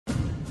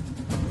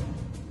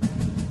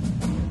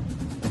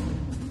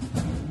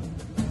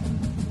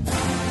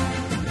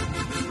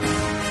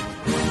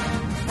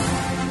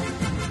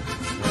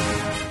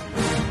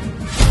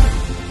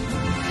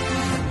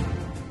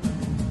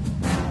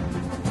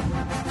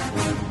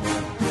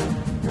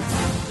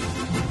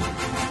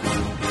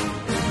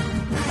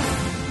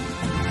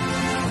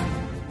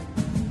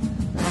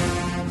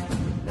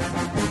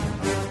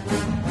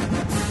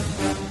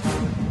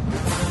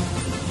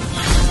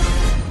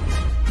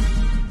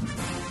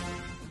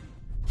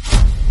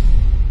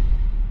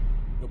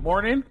good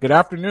morning, good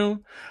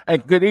afternoon,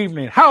 and good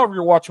evening. However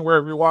you're watching,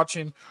 wherever you're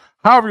watching,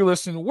 however you're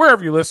listening,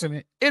 wherever you're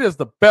listening, it is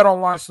the Bet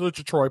Online Salute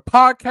to Troy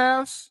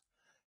podcast,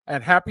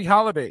 and happy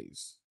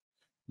holidays.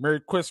 Merry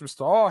Christmas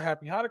to all,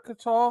 happy Hanukkah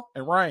to all,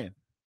 and Ryan,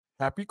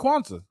 happy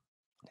Kwanzaa.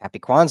 Happy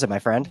Kwanzaa, my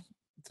friend.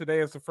 Today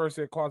is the first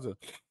day of Kwanzaa.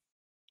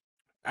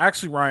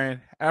 Actually, Ryan,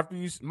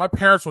 my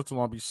parents went to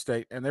Long Beach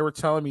State, and they were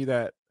telling me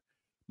that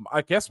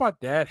I guess my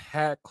dad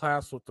had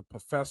class with the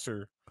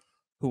professor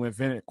who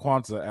invented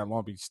Kwanzaa at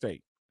Long Beach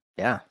State.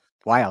 Yeah,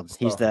 wild.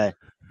 So,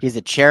 He's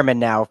the chairman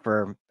now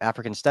for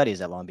African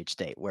Studies at Long Beach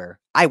State, where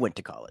I went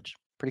to college.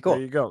 Pretty cool.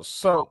 There you go.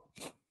 So,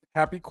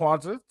 happy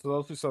Kwanzaa to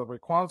those who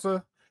celebrate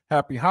Kwanzaa.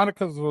 Happy Hanukkah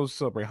to those who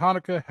celebrate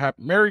Hanukkah.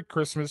 Happy Merry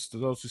Christmas to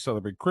those who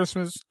celebrate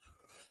Christmas.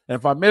 And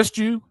if I missed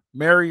you,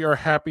 merry or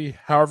happy,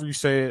 however you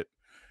say it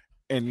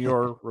in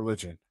your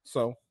religion.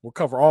 So we'll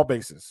cover all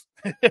bases.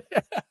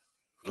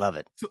 Love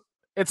it. So,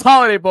 it's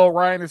Holiday Bowl,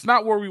 Ryan. It's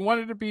not where we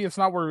wanted to be. It's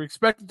not where we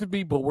expected to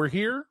be, but we're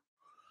here.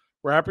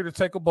 We're happy to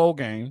take a bowl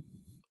game.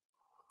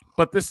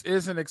 But this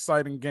is an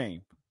exciting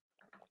game.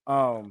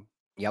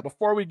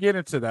 Before we get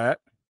into that,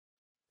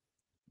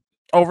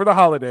 over the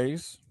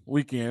holidays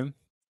weekend,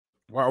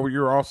 while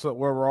we're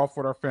off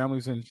with our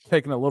families and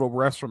taking a little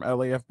rest from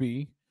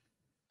LAFB,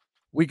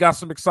 we got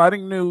some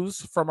exciting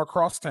news from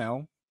across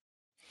town.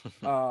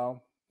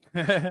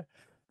 They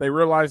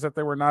realized that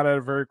they were not at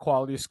a very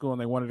quality school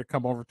and they wanted to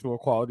come over to a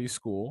quality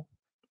school.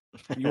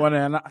 You want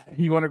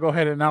to go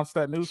ahead and announce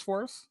that news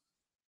for us?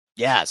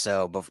 Yeah.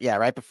 So,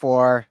 right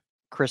before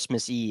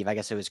Christmas Eve, I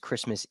guess it was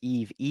Christmas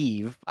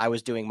Eve, I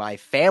was doing my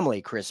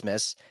family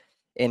Christmas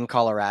in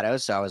Colorado.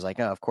 So I was like,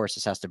 oh, of course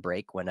this has to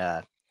break when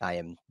I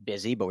am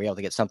busy, but we're able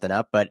to get something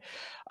up. But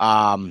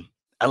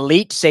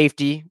elite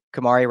safety,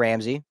 Kamari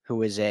Ramsey,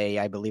 who is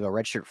I believe a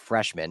redshirt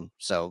freshman.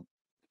 So,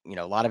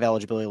 a lot of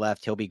eligibility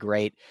left. He'll be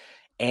great.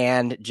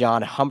 And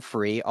John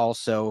Humphrey,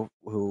 also,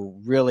 who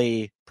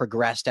really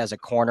progressed as a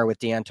corner with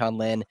DeAnton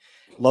Lynn,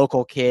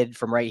 local kid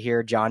from right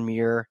here, John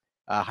Muir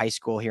High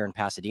School here in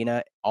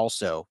Pasadena,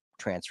 also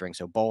transferring.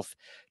 So both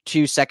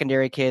two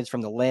secondary kids from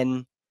the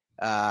Lynn,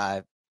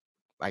 I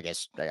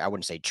guess I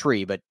wouldn't say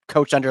tree, but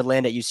coach under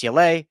Lynn at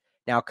UCLA,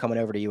 now coming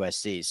over to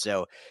USC.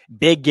 So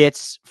big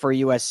gets for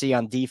USC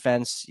on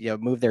defense,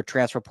 move their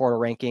transfer portal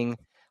ranking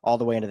all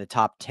the way into the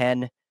top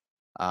 10.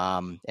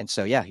 And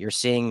so, you're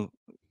seeing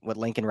what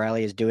Lincoln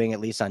Riley is doing,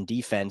 at least on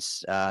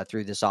defense,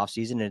 through this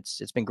offseason.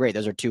 It's been great.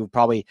 Those are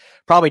probably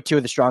two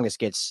of the strongest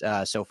gets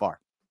so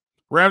far.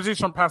 Ramsey's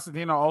from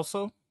Pasadena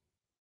also?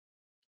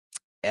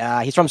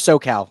 He's from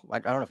SoCal. I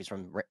don't know if he's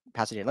from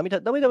Pasadena.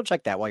 Let me double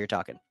check that while you're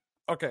talking.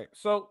 Okay,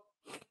 so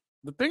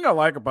the thing I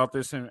like about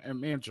this,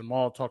 and me and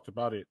Jamal talked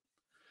about it,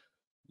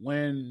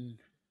 when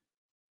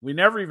we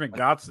never even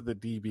got to the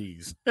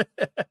DBs.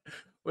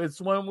 It's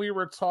when we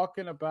were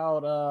talking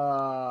about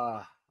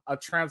a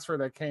transfer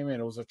that came in.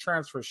 It was a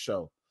transfer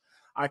show.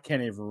 I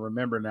can't even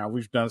remember now.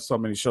 We've done so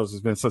many shows.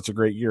 It's been such a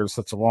great year,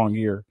 such a long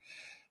year.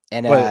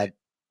 And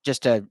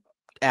just to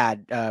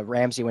add,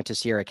 Ramsey went to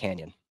Sierra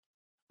Canyon.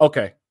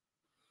 Okay.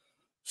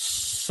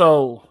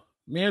 So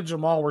me and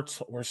Jamal were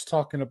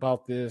talking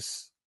about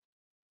this.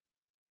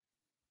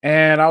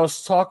 And I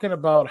was talking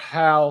about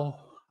how,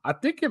 I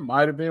think it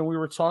might have been we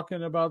were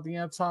talking about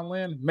DeAnton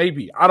Lynn.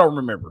 Maybe. I don't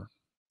remember.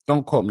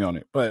 Don't quote me on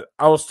it. But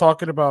I was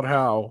talking about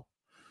how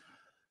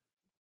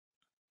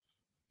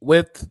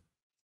with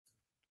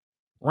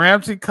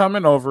Ramsey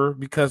coming over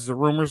because the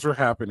rumors are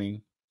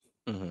happening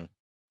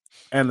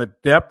and the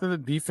depth of the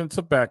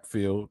defensive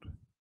backfield,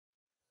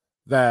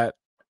 that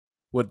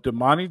with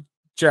Damani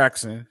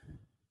Jackson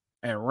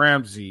and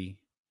Ramsey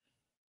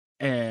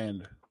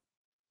and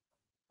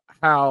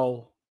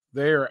how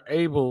they are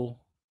able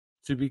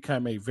to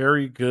become a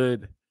very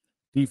good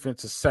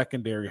defensive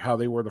secondary, how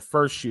they were the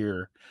first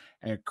year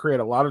and create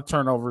a lot of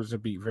turnovers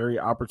and be very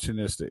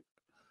opportunistic.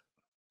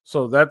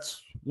 So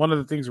that's one of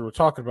the things we were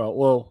talking about.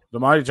 Well,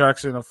 Damani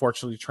Jackson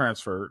unfortunately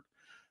transferred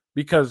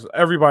because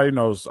everybody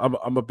knows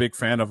I'm a big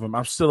fan of him.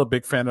 I'm still a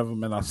big fan of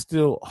him, and I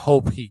still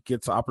hope he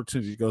gets the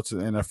opportunity to go to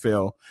the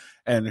NFL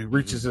and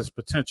reaches his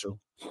potential.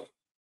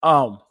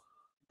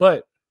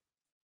 But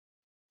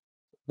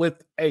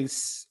with a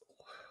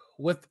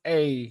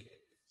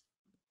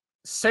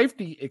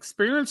safety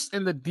experience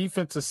in the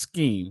defensive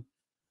scheme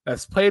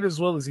that's played as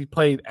well as he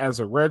played as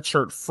a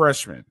redshirt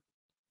freshman,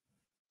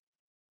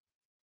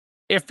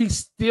 if he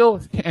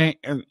still,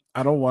 and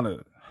I don't want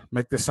to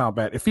make this sound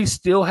bad, if he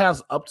still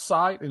has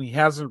upside and he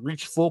hasn't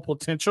reached full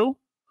potential,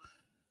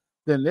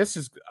 then this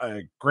is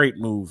a great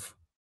move.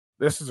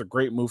 This is a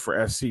great move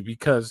for SC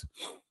because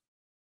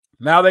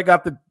now they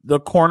got the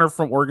corner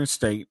from Oregon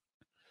State.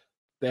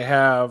 They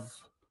have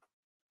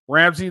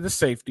Ramsey, the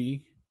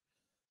safety.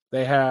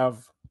 They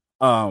have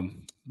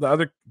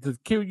the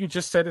kid you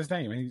just said his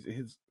name.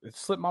 It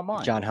slipped my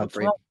mind. John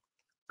Humphrey.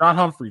 John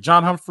Humphrey.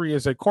 John Humphrey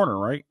is a corner,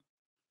 right?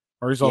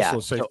 Or he's also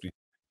a safety.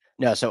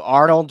 So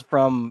Arnold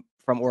from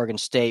Oregon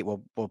State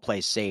will play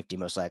safety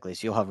most likely.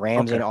 So you'll have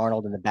Ramsey and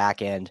Arnold in the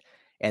back end,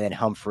 and then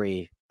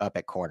Humphrey up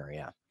at corner.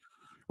 Yeah.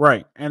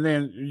 Right. And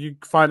then you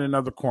find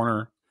another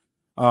corner.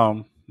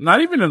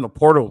 Not even in the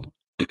portal.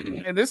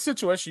 In this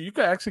situation, you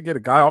could actually get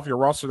a guy off your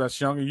roster that's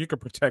young and you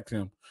could protect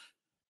him.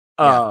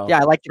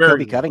 Yeah, I like Very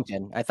Jacoby well.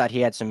 Covington. I thought he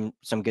had some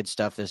good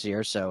stuff this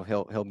year, so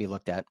he'll be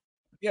looked at.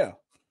 Yeah.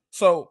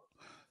 So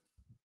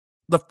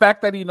the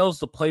fact that he knows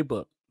the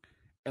playbook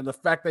and the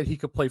fact that he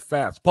could play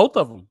fast, both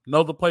of them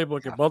know the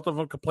playbook and both of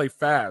them could play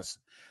fast,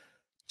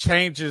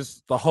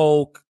 changes the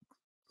whole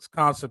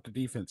concept of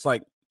defense.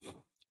 Like,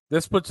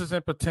 this puts us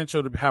in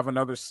potential to have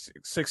another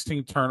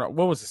 16 turnover.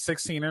 What was it?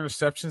 16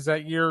 interceptions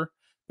that year,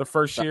 the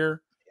first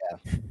year. Yeah,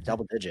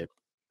 double digit.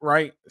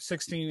 Right,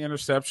 16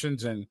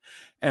 interceptions and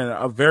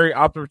a very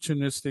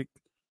opportunistic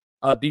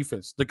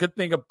defense. The good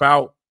thing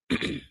about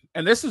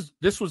and this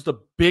was the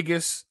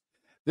biggest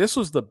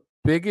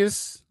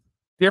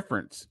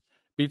difference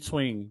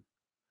between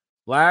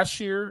last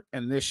year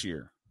and this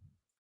year.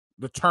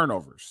 The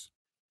turnovers.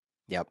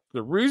 Yep.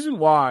 The reason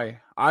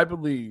why I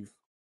believe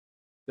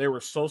they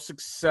were so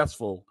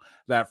successful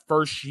that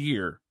first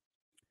year,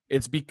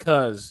 it's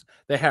because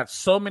they had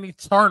so many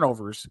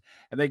turnovers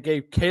and they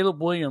gave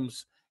Caleb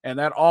Williams and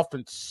that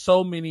offense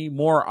so many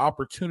more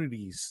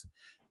opportunities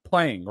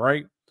playing,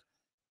 right?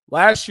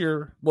 Last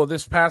year, well,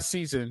 this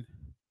year,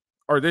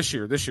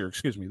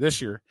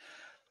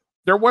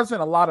 there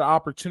wasn't a lot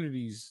of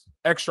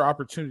extra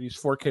opportunities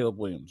for Caleb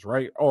Williams,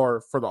 right?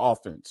 Or for the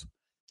offense.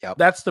 Yep.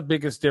 That's the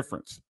biggest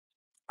difference.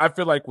 I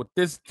feel like with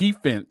this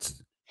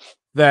defense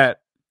that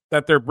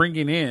they're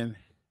bringing in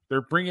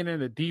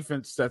a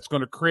defense that's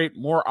going to create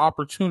more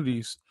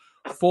opportunities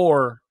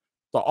for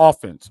the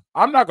offense.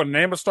 I'm not going to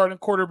name a starting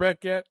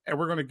quarterback yet, and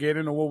we're going to get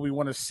into what we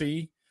want to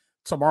see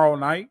tomorrow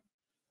night.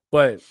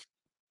 But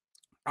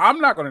I'm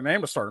not going to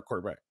name a starting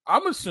quarterback.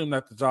 I'm assuming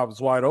that the job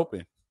is wide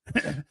open.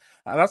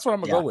 That's what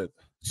I'm going to go with.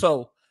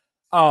 So,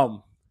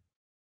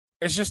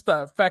 it's just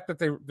the fact that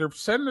they're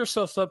setting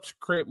themselves up to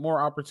create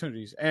more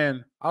opportunities.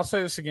 And I'll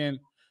say this again.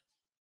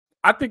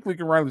 I think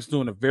Lincoln Riley's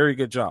doing a very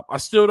good job. I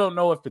still don't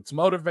know if it's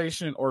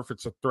motivation or if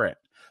it's a threat.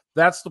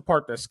 That's the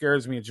part that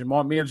scares me.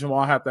 And me and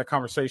Jamal had that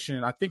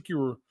conversation. I think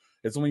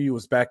it's when you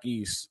was back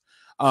east.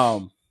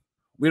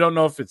 We don't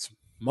know if it's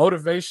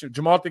motivation.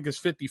 Jamal think it's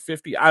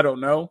 50-50. I don't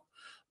know.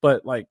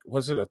 But like,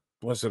 was it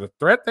a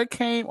threat that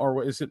came,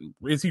 or is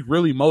he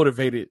really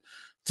motivated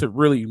to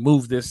really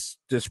move this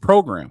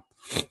program?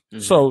 Mm-hmm.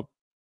 So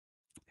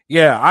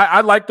yeah,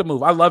 I like the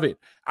move. I love it.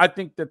 I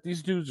think that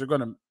these dudes are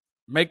gonna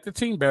make the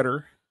team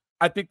better.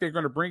 I think they're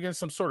going to bring in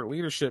some sort of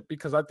leadership,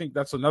 because I think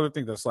that's another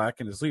thing that's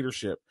lacking is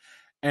leadership.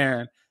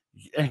 And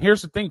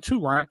here's the thing too,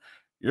 Ryan,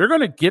 you're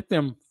going to get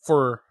them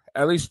for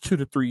at least 2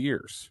 to 3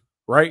 years,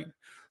 right?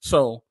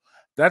 So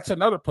that's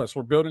another plus.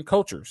 We're building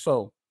culture.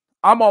 So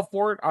I'm all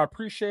for it. I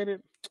appreciate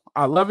it.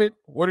 I love it.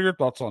 What are your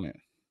thoughts on it?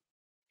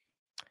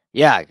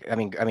 Yeah, I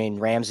mean,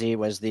 Ramsey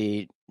was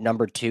the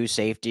number 2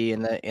 safety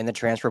in the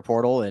transfer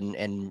portal,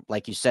 and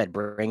like you said,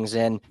 brings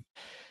in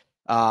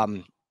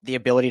the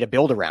ability to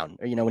build around.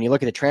 You know, when you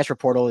look at the transfer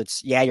portal,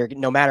 it's you're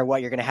no matter what,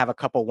 you're going to have a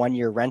couple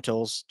 1-year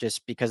rentals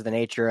just because of the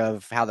nature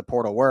of how the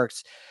portal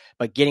works.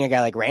 But getting a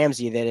guy like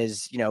Ramsey that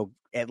is,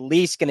 at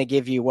least going to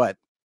give you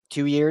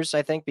 2 years,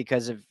 I think,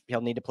 because he'll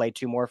need to play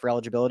 2 more for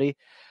eligibility.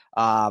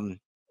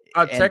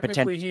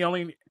 Technically, he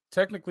only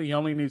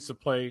needs to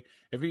play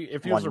if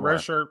he was a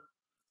red shirt.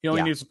 He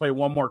only needs to play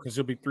 1 more because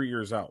he'll be 3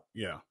 years out.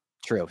 Yeah.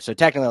 True. So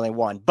technically only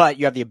 1, but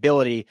you have the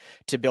ability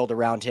to build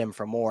around him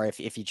for more if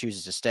he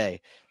chooses to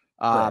stay.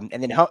 And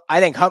then I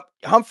think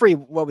Humphrey,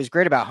 what was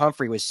great about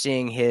Humphrey was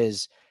seeing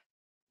his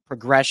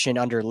progression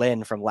under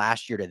Lynn from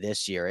last year to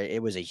this year.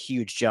 It was a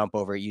huge jump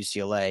over at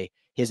UCLA,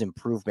 his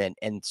improvement.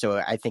 And so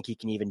I think he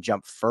can even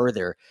jump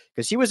further,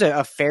 because he was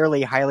a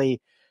fairly highly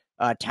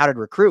touted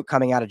recruit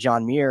coming out of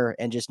John Muir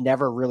and just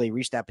never really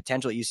reached that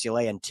potential at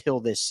UCLA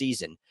until this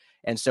season.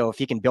 And so if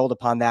he can build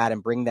upon that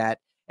and bring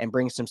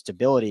some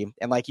stability,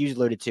 and like you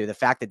alluded to, the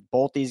fact that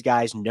both these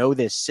guys know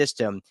this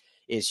system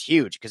is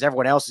huge, because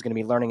everyone else is going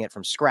to be learning it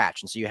from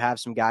scratch. And so you have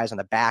some guys on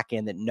the back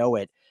end that know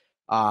it,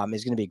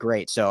 is going to be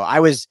great. So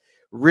I was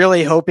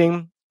really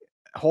holding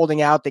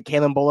out that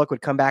Kalen Bullock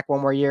would come back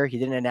 1 more year. He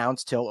didn't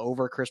announce till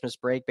over Christmas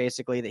break,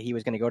 basically, that he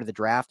was going to go to the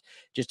draft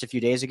just a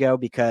few days ago,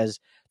 because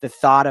the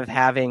thought of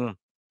having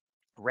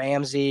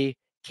Ramsey,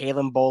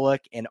 Kalen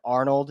Bullock, and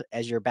Arnold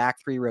as your back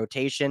 3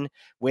 rotation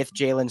with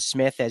Jalen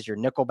Smith as your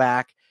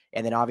nickelback,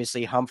 and then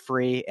obviously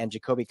Humphrey and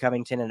Jacoby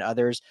Covington and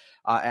others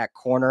at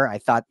corner, I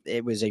thought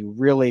it was a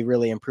really,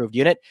 really improved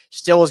unit.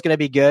 Still is going to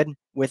be good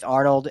with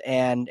Arnold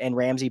and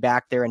Ramsey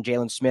back there, and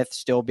Jalen Smith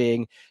still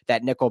being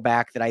that nickel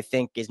back that I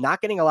think is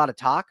not getting a lot of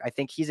talk. I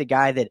think he's a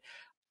guy that,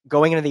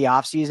 going into the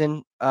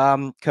offseason,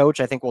 coach,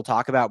 I think we'll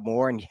talk about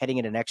more, and heading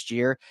into next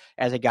year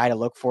as a guy to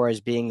look for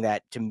as being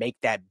that, to make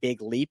that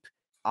big leap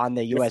on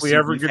the USC. If we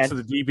ever get to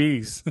the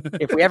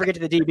DBs. If we ever get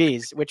to the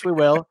DBs, which we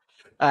will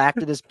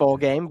after this bowl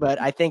game. But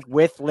I think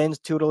with Lynn's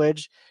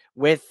tutelage,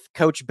 with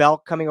Coach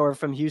Belk coming over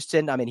from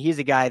Houston, I mean, he's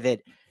a guy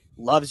that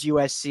loves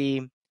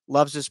USC,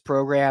 loves this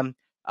program.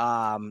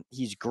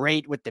 He's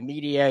great with the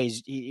media.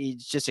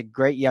 He's just a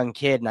great young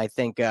kid, and I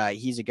think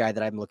he's a guy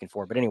that I'm looking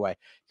for. But anyway,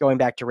 going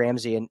back to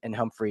Ramsey and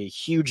Humphrey,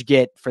 huge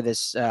get for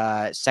this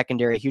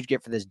secondary, huge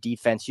get for this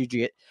defense, huge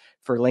get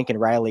for Lincoln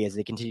Riley as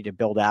they continue to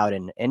build out.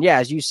 And yeah,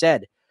 as you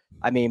said,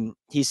 I mean,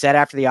 he said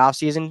after the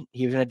offseason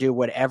he was going to do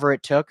whatever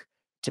it took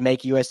to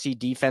make USC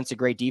defense a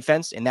great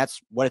defense, and that's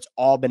what it's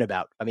all been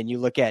about. I mean, you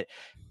look at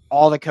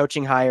all the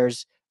coaching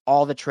hires,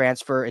 all the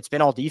transfer, it's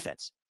been all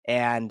defense.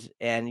 And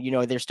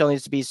there still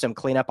needs to be some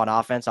cleanup on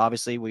offense.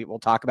 Obviously, we'll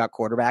talk about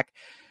quarterback,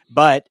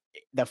 but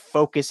the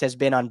focus has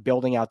been on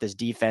building out this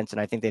defense, and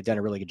I think they've done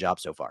a really good job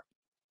so far.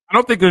 I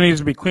don't think there needs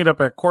to be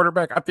cleanup at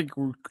quarterback. I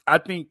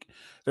think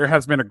there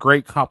has been a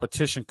great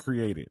competition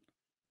created,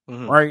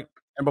 right?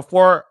 And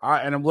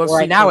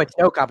right now it's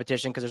no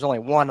competition because there's only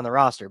one on the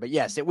roster. But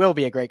yes, it will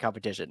be a great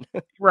competition.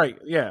 Right?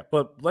 Yeah,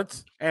 but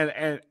let's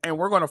and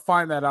we're going to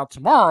find that out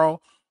tomorrow.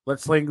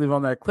 Let's leave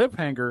on that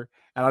cliffhanger.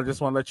 And I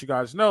just want to let you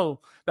guys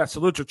know that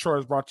Salute Your Chore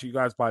is brought to you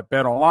guys by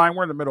Bet Online.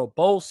 We're in the middle of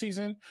bowl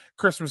season.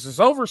 Christmas is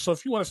over. So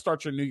if you want to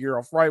start your new year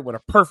off right with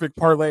a perfect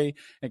parlay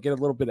and get a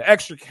little bit of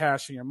extra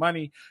cash in your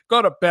money,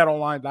 go to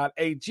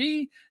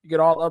betonline.ag. You get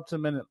all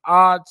up-to-minute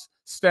odds,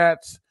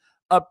 stats,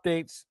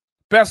 updates,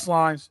 best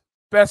lines,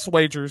 best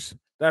wagers.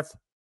 That's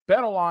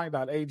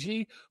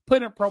betonline.ag.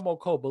 Put in promo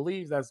code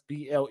BELIEVE, that's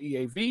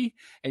BLEAV,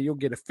 and you'll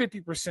get a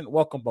 50%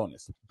 welcome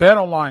bonus.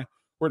 BetOnline,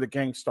 where the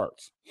game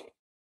starts.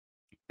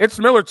 It's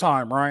Miller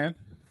time, Ryan.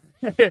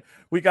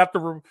 we got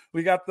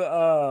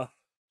the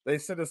they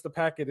sent us the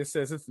packet. It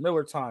says it's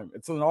Miller time.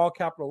 It's in all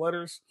capital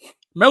letters.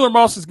 Miller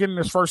Moss is getting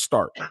his first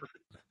start.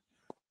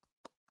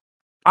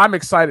 I'm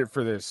excited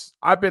for this.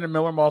 I've been a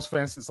Miller Moss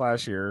fan since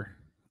last year.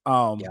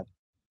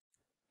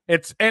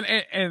 It's and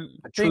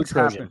things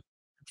happen.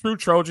 True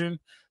Trojan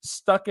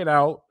stuck it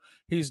out.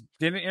 He's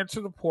didn't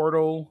enter the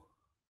portal,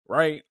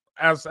 right?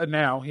 As of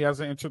now, he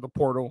hasn't entered the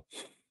portal.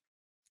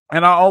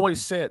 And I always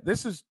said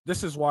this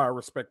is why I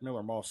respect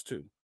Miller Moss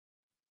too.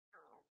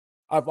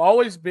 I've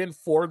always been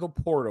for the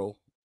portal,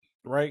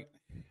 right?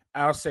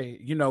 I'll say,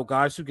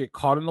 guys who get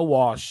caught in the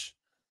wash,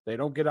 they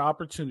don't get an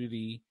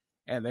opportunity,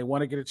 and they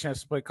want to get a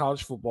chance to play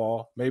college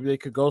football. Maybe they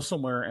could go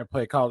somewhere and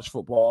play college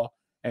football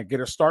and get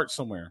a start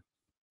somewhere.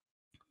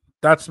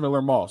 That's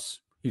Miller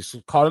Moss. He's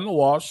caught in the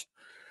wash.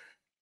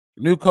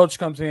 New coach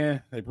comes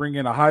in. They bring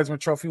in a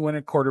Heisman Trophy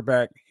winning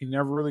quarterback. He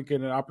never really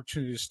get an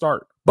opportunity to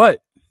start.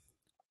 But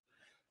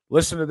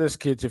listen to this,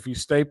 kids. If you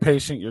stay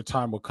patient, your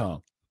time will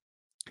come.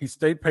 He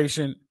stayed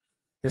patient.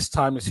 His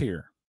time is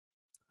here.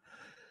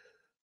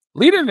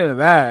 Leading into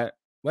that,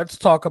 let's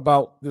talk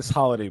about this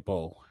Holiday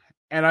Bowl.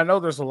 And I know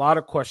there's a lot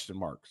of question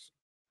marks.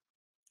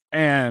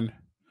 And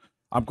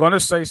I'm going to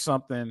say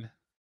something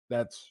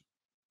that's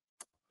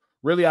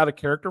really out of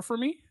character for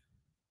me.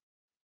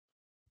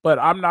 But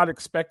I'm not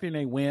expecting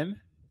a win.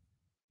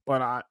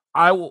 But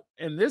I will,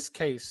 in this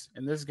case,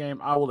 in this game,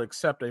 I will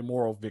accept a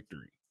moral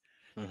victory.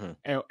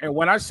 And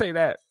when I say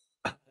that,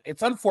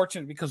 it's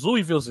unfortunate because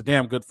Louisville is a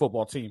damn good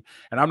football team,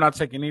 and I'm not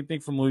taking anything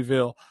from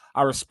Louisville.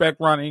 I respect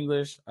Ron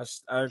English.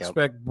 I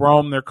respect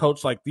Brome, their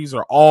coach. Like, these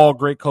are all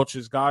great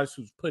coaches, guys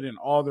who've put in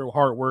all their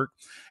hard work,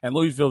 and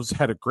Louisville's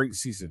had a great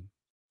season.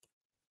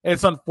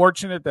 It's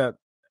unfortunate that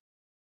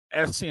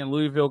SC and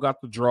Louisville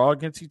got the draw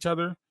against each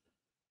other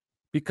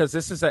because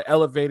this is an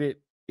elevated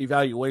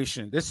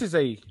evaluation. This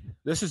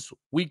is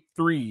week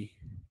 3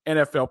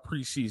 NFL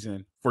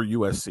preseason for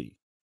USC.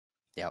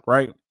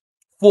 Right?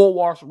 Full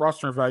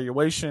roster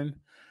evaluation.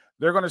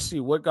 They're going to see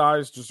what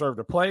guys deserve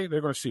to play.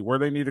 They're going to see where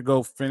they need to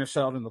go finish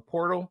out in the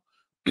portal.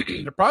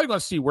 They're probably going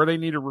to see where they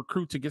need to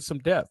recruit to get some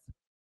depth.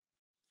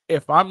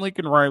 If I'm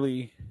Lincoln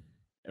Riley,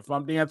 if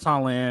I'm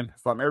D'Anton Land,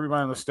 if I'm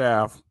everybody on the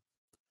staff,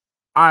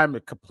 I'm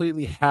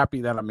completely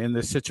happy that I'm in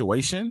this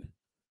situation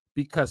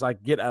because I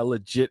get a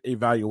legit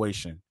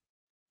evaluation.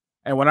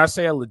 And when I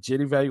say a legit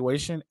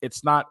evaluation,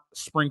 it's not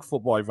spring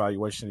football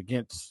evaluation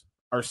against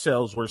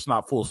ourselves where it's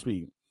not full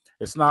speed.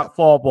 It's not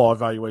fall ball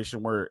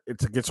evaluation where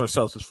it's against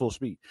ourselves at full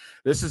speed.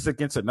 This is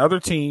against another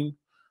team,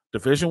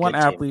 Division I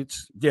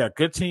athletes. Yeah,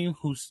 good team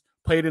who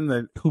played in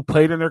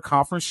their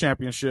conference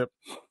championship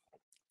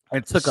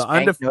and took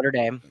Notre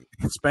Dame.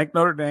 Spanked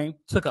Notre Dame.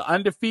 Took an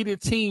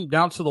undefeated team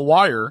down to the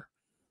wire,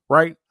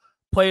 right?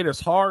 Played as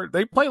hard.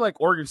 They play like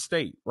Oregon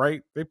State,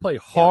 right? They play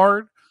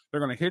hard.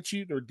 They're going to hit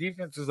you. Their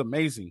defense is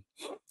amazing.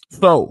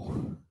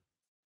 So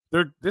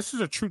this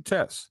is a true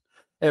test.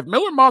 If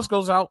Miller Moss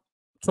goes out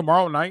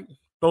tomorrow night,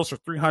 those for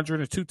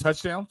 302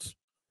 touchdowns.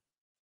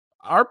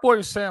 Our boy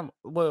Sam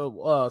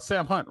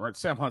Hunt, right?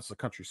 Sam Hunt's the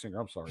country singer.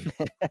 I'm sorry.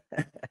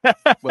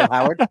 Will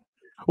Howard?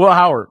 Will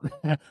Howard.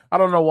 I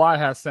don't know why I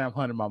have Sam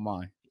Hunt in my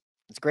mind.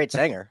 It's a great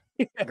singer.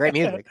 Great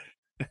music.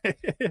 Maybe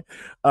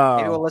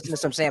we'll listen to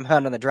some Sam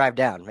Hunt on the drive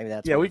down. Maybe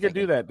that's we could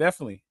do that,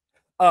 definitely.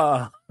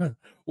 Well,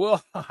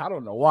 I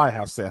don't know why I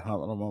have Sam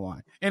Hunt on my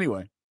mind.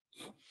 Anyway,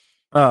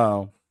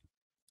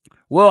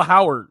 Will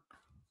Howard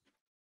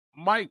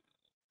might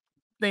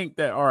think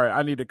that, all right,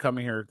 I need to come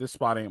in here. This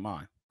spot ain't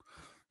mine.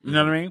 You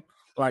know what I mean?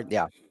 Like,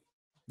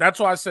 that's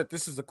why I said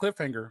this is a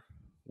cliffhanger.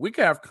 We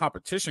could have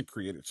competition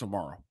created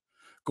tomorrow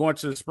Going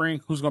to the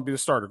spring, who's going to be the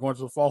starter? Going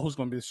to the fall, who's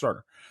going to be the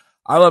starter?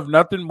 I love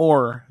nothing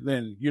more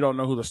than you don't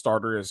know who the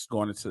starter is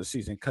going into the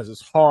season because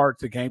it's hard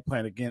to game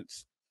plan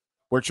against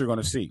what you're going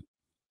to see.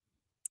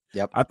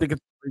 Yep. I think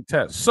it's a great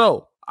test.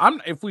 So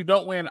if we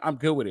don't win, I'm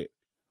good with it.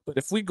 But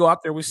if we go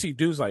out there, we see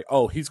dudes like,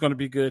 oh, he's going to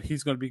be good.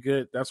 He's going to be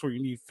good. That's where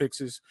you need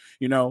fixes,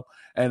 and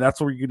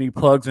that's where you need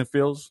plugs and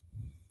fills.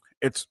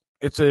 It's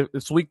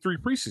week 3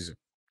 preseason.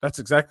 That's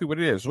exactly what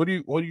it is. What do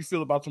you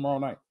feel about tomorrow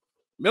night?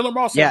 Miller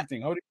Moss,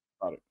 everything. How do you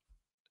feel about it?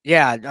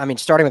 Yeah, I mean,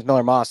 starting with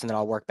Miller Moss, and then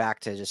I'll work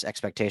back to just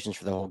expectations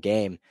for the whole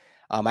game.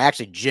 I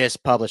actually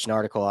just published an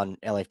article on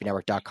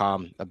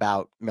LAFBnetwork.com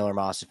about Miller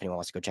Moss. If anyone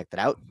wants to go check that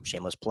out,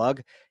 shameless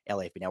plug,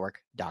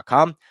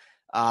 LAFBnetwork.com.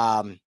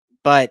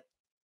 But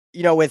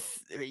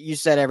you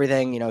said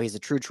everything. He's a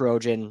true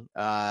Trojan.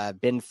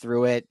 Been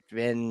through it.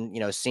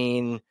 Been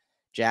seen.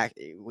 Jack,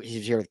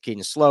 he's here with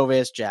Keaton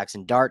Slovis.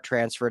 Jackson Dart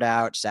transferred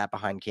out, sat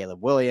behind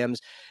Caleb Williams.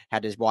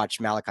 Had to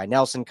watch Malachi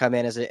Nelson come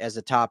in as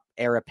a top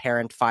heir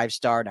apparent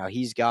 5-star. Now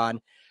he's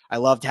gone. I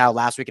loved how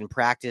last week in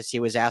practice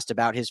he was asked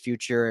about his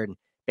future and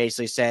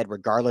basically said,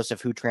 regardless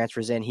of who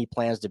transfers in, he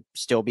plans to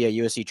still be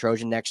a USC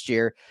Trojan next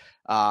year.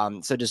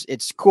 So just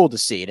it's cool to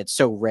see, and it's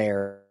so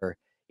rare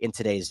in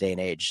today's day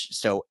and age.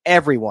 So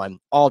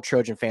all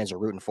Trojan fans are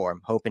rooting for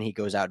him, hoping he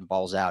goes out and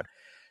balls out.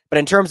 But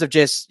in terms of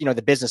just,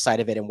 the business side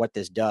of it and what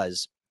this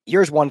does,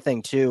 here's one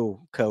thing too,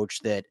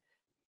 Coach, that,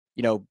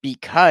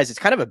 because it's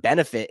kind of a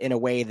benefit in a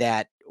way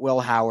that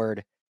Will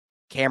Howard,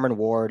 Cameron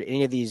Ward,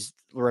 any of these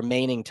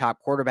remaining top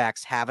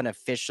quarterbacks haven't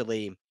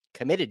officially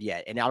committed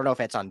yet. And I don't know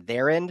if it's on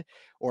their end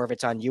or if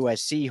it's on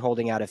USC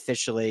holding out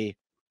officially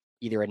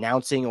either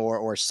announcing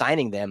or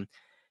signing them.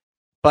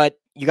 But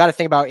you got to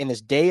think about in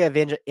this day of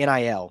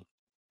NIL,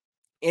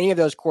 any of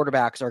those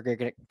quarterbacks are going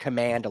to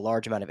command a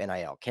large amount of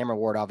NIL. Cameron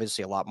Ward,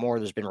 obviously, a lot more.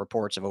 There's been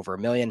reports of over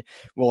 $1 million.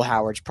 Will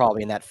Howard's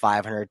probably in that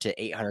 500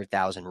 to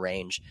 800,000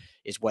 range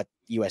is what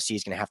USC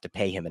is going to have to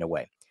pay him in a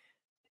way.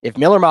 If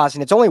Miller Moss,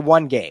 and it's only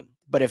one game,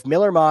 but if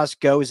Miller Moss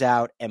goes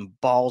out and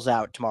balls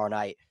out tomorrow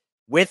night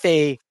with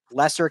a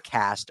lesser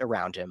cast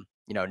around him,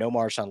 no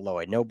Marshawn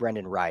Lloyd, no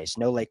Brendan Rice,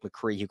 no Lake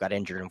McCree, who got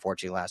injured,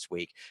 unfortunately, last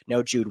week,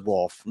 no Jude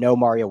Wolfe, no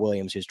Mario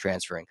Williams, who's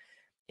transferring.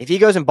 If he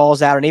goes and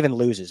balls out and even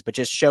loses, but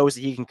just shows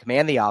that he can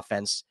command the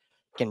offense,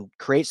 can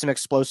create some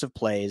explosive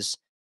plays,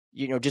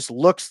 just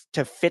looks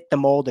to fit the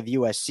mold of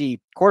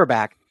USC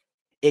quarterback,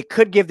 it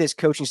could give this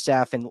coaching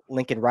staff and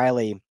Lincoln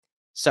Riley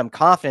some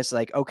confidence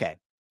like, okay,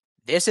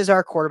 this is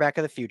our quarterback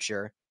of the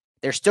future.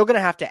 They're still going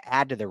to have to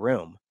add to the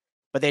room,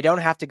 but they don't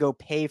have to go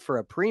pay for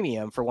a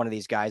premium for one of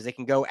these guys. They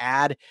can go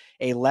add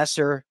a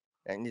lesser,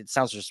 and it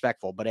sounds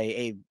respectful, but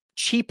a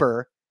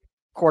cheaper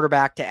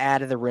quarterback to add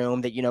to the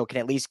room that, can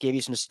at least give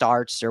you some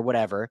starts or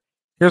whatever.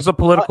 Here's a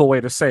political way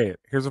to say it.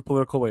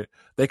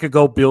 They could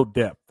go build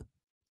depth.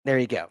 There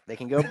you go. They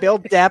can go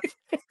build depth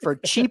for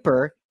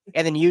cheaper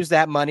and then use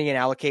that money and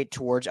allocate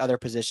towards other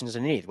positions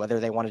in need, whether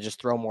they want to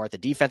just throw more at the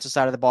defensive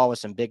side of the ball with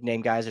some big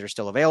name guys that are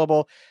still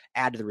available,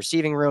 add to the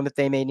receiving room that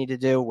they may need to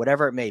do,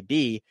 whatever it may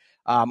be,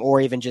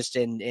 or even just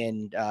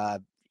in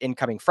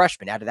incoming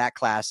freshmen out of that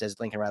class. As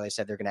Lincoln Riley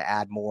said, they're going to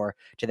add more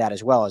to that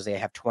as well, as they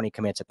have 20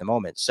 commits at the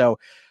moment. So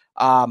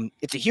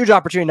it's a huge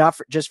opportunity, not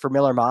just for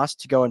Miller Moss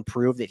to go and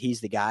prove that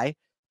he's the guy,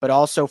 but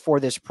also for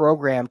this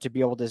program to be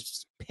able to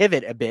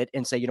pivot a bit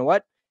and say, you know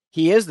what,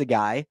 he is the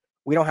guy.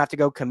 We don't have to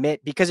go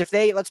commit, because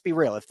let's be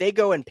real, if they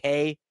go and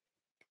pay,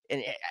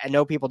 and I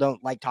know people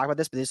don't like talking about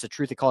this, but this is the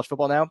truth of college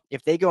football now.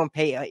 If they go and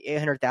pay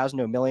 $800,000 to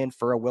 $1 million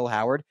for a Will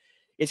Howard,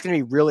 it's going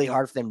to be really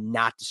hard for them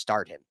not to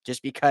start him,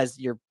 just because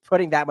you're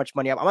putting that much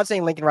money up. I'm not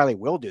saying Lincoln Riley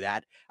will do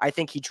that. I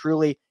think he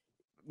truly,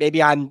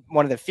 maybe I'm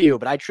one of the few,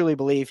 but I truly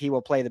believe he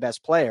will play the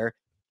best player.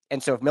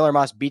 And so if Miller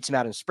Moss beats him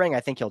out in spring, I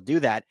think he'll do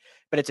that.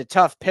 But it's a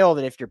tough pill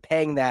that if you're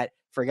paying that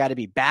for a guy to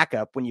be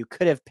backup when you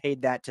could have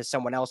paid that to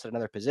someone else at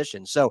another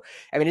position. So,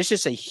 I mean, it's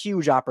just a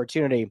huge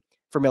opportunity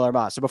for Miller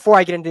Moss. So before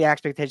I get into the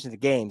expectations of the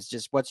games,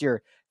 just what's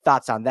your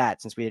thoughts on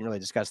that, since we didn't really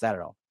discuss that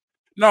at all?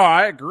 No,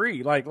 I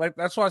agree. Like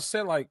that's why I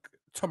said,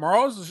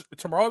 tomorrow's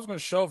going to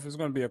show if it's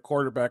going to be a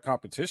quarterback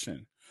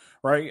competition,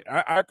 right?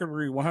 I could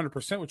agree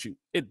 100% with you.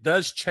 It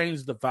does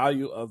change the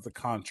value of the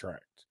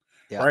contract,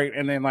 right?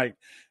 And then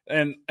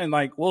and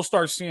we'll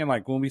start seeing,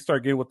 when we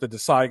start getting with the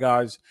Desai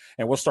guys,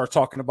 and we'll start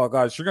talking about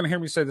guys. You're going to hear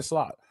me say this a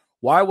lot.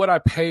 Why would I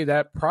pay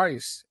that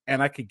price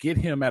and I could get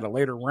him at a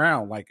later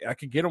round? I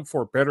could get him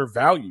for a better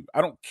value.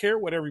 I don't care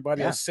what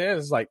everybody else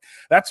says.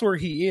 That's where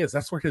he is.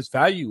 That's where his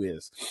value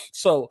is.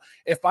 So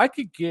if I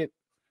could get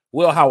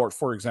Will Howard,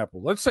 for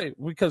example, let's say,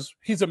 because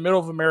he's a middle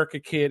of America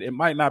kid, it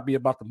might not be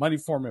about the money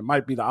for him. It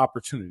might be the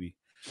opportunity.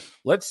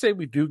 Let's say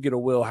we do get a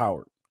Will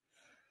Howard.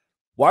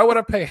 Why would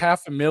I pay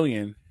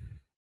 $500,000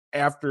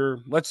 after,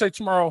 let's say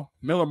tomorrow,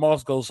 Miller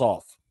Moss goes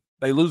off?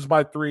 They lose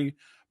by 3.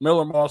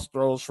 Miller Moss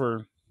throws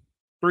for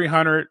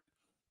 300,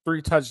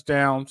 3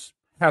 touchdowns,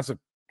 has a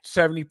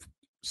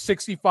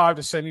 65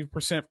 to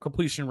 70%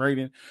 completion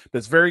rating.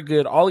 That's very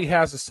good. All he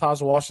has is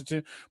Taz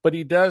Washington, but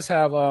he does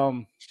have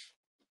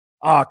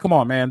come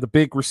on, man, the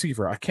big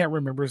receiver. I can't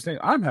remember his name.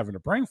 I'm having a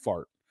brain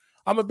fart.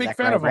 I'm a big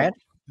fan of him.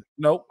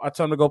 Nope. I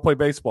tell him to go play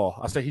baseball.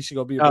 I say he should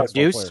go be a baseball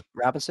Deuce player.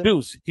 Robinson?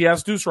 Deuce. He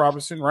has Deuce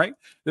Robinson, right?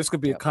 This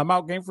could be a come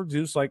out game for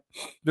Deuce. Like,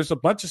 there's a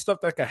bunch of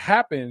stuff that could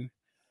happen.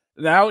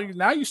 Now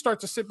you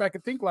start to sit back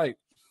and think like,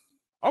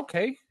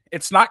 okay,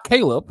 it's not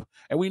Caleb,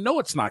 and we know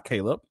it's not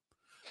Caleb,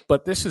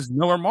 but this is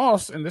Miller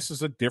Moss, and this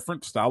is a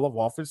different style of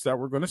offense that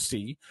we're going to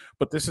see,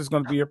 but this is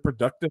going to be a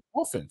productive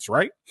offense,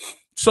 right?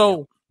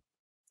 So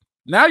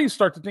now you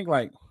start to think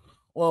like,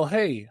 well,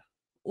 hey,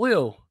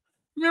 Will,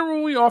 remember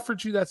when we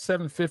offered you that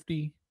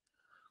 750?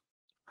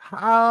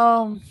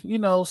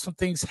 Some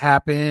things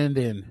happened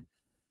and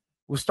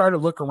we started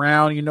to look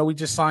around. We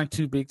just signed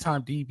 2 big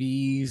time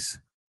DBs.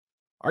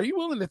 Are you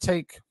willing to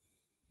take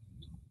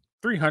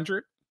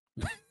 300?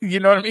 You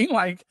know what I mean?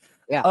 Like,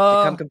 to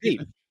come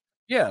compete.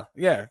 Yeah.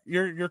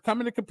 You're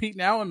coming to compete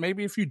now, and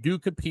maybe if you do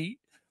compete,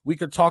 we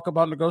could talk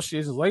about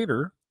negotiations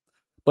later.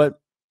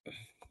 But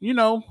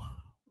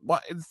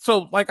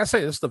so like I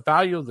say, it's the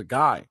value of the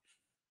guy.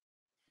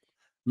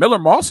 Miller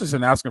Moss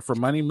isn't asking for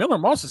money. Miller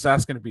Moss is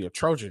asking to be a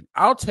Trojan.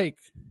 I'll take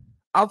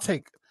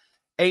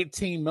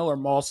 18 Miller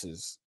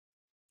Mosses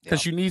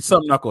because you need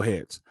some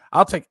knuckleheads.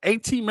 I'll take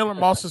 18 Miller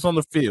Mosses on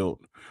the field,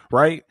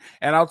 right?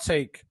 And I'll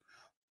take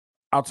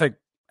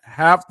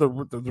half the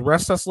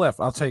rest that's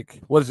left. I'll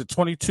take,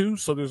 22?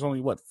 So there's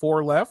only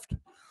 4 left.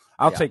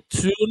 I'll take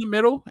 2 in the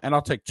middle, and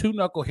I'll take 2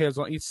 knuckleheads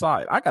on each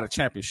side. I got a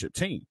championship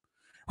team,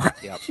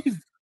 right?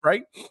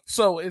 Right?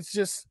 So it's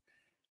just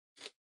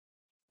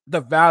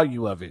the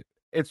value of it.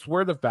 It's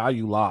where the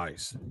value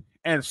lies.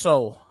 And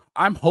so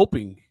I'm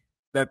hoping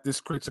that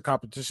this creates a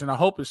competition. I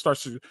hope it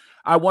starts to,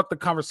 I want the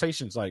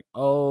conversations like,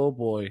 oh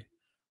boy,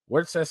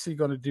 what's SC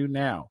going to do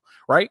now?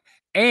 Right.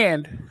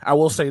 And I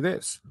will say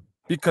this,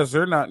 because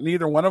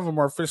neither one of them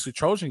are officially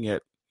Trojan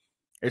yet.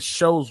 It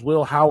shows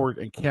Will Howard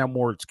and Cam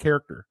Ward's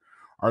character.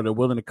 Are they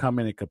willing to come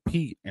in and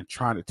compete and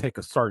trying to take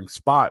a starting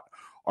spot?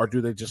 Or do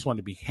they just want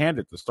to be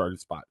handed the starting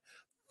spot?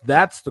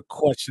 That's the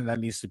question that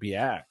needs to be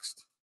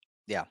asked.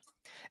 Yeah.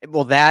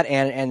 Well, that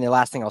and the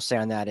last thing I'll say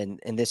on that, and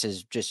this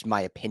is just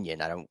my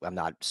opinion. I'm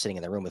not sitting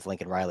in the room with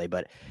Lincoln Riley,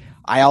 but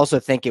I also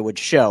think it would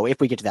show, if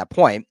we get to that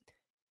point,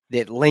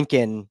 that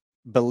Lincoln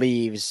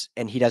believes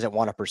and he doesn't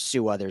want to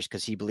pursue others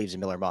because he believes in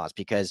Miller Moss.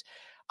 Because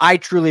I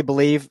truly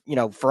believe,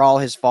 for all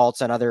his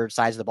faults on other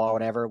sides of the ball, or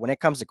whatever, when it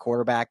comes to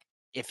quarterback,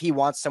 if he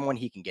wants someone,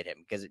 he can get him.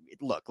 Because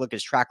look at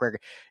his track record.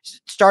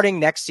 Starting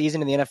next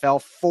season in the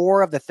NFL,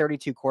 4 of the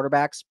 32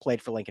 quarterbacks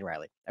played for Lincoln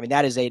Riley. I mean,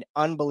 that is an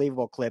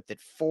unbelievable clip that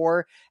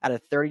 4 out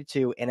of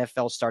 32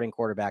 NFL starting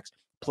quarterbacks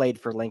played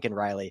for Lincoln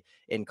Riley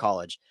in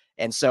college.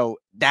 And so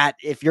that,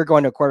 if you're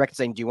going to a quarterback and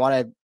saying, do you want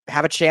to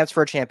have a chance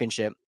for a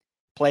championship,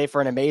 play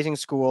for an amazing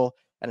school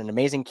and an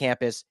amazing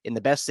campus in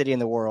the best city in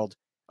the world,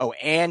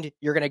 and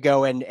you're going to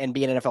go and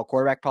be an NFL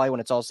quarterback probably when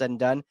it's all said and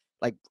done,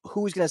 like,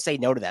 who's going to say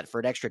no to that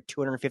for an extra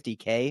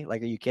 $250K?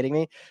 Like, are you kidding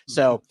me?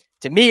 So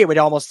to me, it would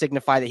almost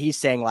signify that he's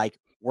saying, like,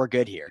 we're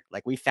good here.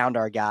 Like, we found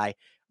our guy.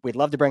 We'd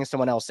love to bring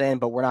someone else in,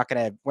 but we're not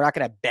going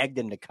to beg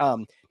them to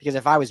come, because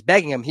if I was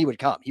begging him, he would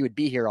come. He would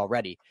be here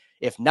already.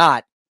 If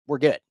not, we're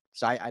good.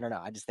 So I don't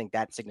know. I just think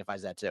that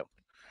signifies that too.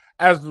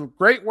 As the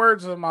great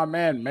words of my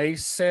man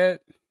Mace said,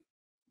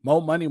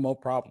 more money, more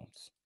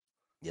problems.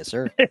 Yes,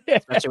 sir.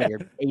 Especially when you're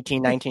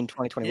 18, 19,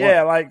 20, 21.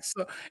 Yeah, like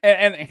so.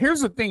 And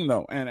here's the thing,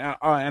 though, and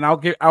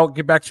I'll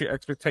get back to your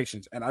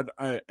expectations, and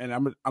I'm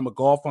gonna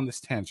go off on this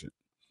tangent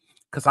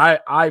because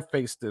I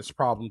face this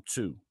problem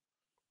too.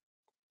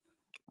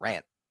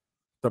 Rant.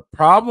 The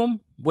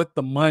problem with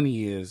the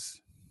money is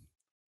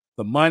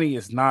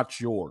not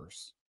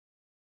yours,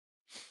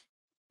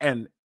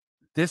 and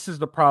this is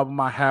the problem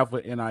I have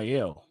with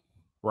NIL.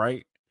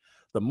 Right,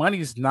 the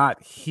money is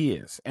not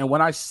his, and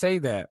when I say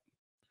that,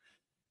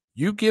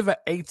 you give an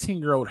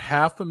 18-year-old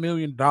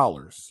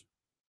 $500,000,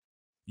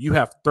 you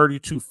have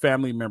 32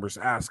 family members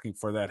asking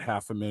for that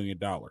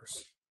 $500,000.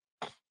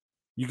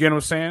 You get what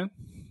I'm saying?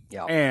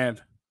 Yeah. And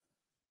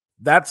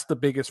that's the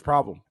biggest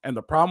problem. And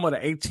the problem with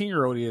an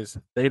 18-year-old is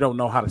they don't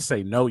know how to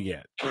say no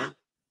yet.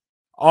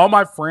 All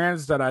my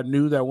friends that I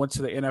knew that went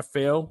to the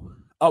NFL,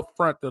 up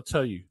front, they'll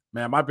tell you,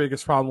 man, my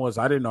biggest problem was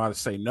I didn't know how to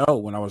say no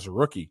when I was a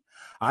rookie.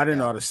 I didn't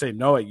know how to say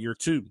no at year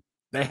 2.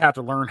 They had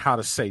to learn how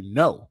to say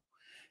no.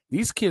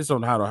 These kids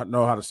don't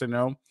know how to say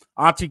no.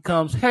 Auntie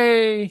comes,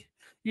 hey,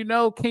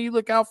 can you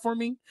look out for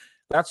me?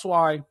 That's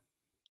why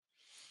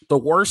the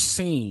worst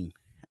scene,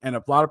 and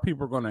a lot of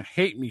people are going to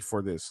hate me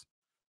for this,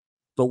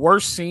 the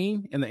worst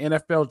scene in the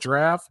NFL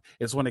draft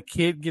is when a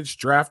kid gets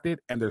drafted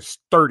and there's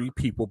 30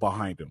 people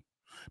behind him.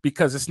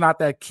 Because it's not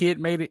that kid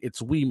made it,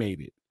 it's we made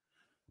it.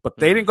 But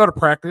they didn't go to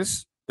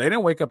practice. They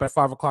didn't wake up at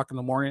 5:00 in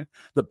the morning.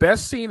 The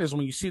best scene is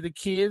when you see the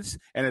kids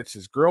and it's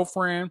his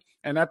girlfriend.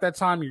 And at that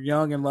time, you're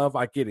young in love.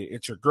 I get it.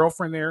 It's your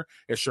girlfriend there.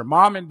 It's your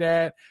mom and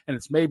dad. And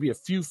it's maybe a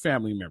few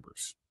family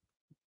members.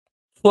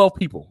 12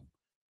 people.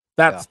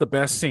 That's the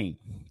best scene.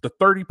 The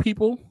 30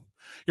 people,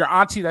 your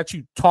auntie that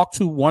you talk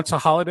to once a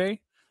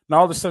holiday, and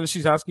all of a sudden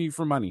she's asking you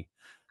for money.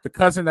 The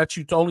cousin that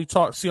you only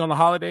see on the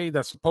holiday,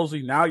 that's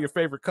supposedly now your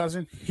favorite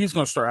cousin, he's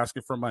going to start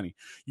asking for money.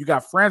 You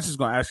got friends who's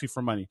going to ask you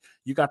for money.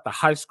 You got the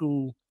high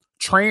school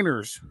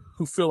trainers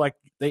who feel like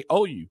they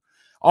owe you.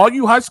 All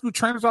you high school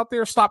trainers out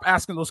there, stop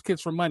asking those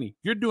kids for money.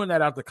 You're doing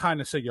that out of the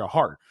kindness of your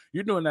heart.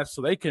 You're doing that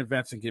so they can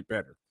advance and get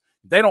better.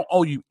 They don't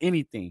owe you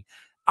anything.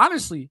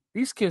 Honestly,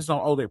 these kids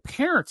don't owe their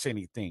parents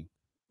anything.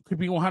 To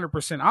be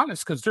 100%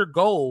 honest, because their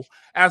goal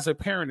as a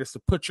parent is to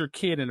put your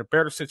kid in a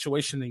better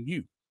situation than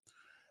you.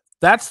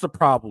 That's the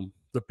problem,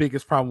 the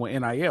biggest problem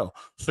with NIL.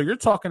 So you're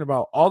talking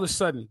about all of a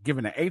sudden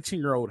giving an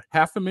 18-year-old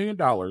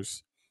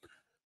 $500,000.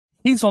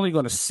 He's only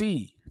going to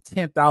see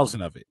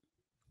 10,000 of it.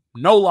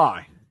 No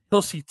lie.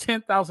 He'll see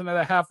 10,000 of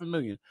that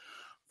 $500,000.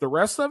 The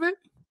rest of it,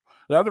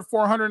 the other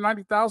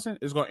 490,000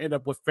 is going to end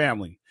up with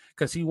family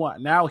because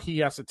now he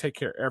has to take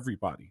care of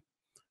everybody.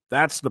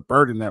 That's the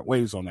burden that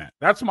weighs on that.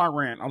 That's my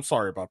rant. I'm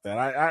sorry about that.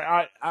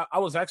 I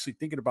was actually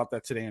thinking about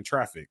that today in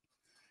traffic.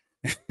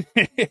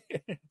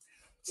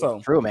 So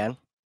it's true, man.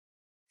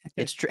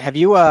 It's true. Have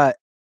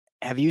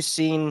you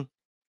seen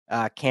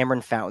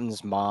Cameron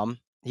Fountain's mom?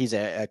 He's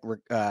a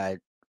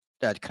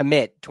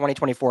commit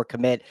 2024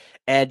 commit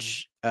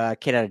edge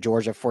kid out of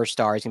Georgia,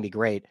 4-star. He's gonna be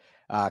great.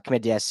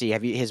 Commit to SC.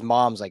 His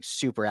mom's like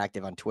super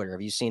active on Twitter.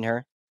 Have you seen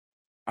her?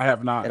 I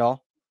have not at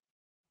all.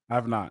 I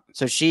have not.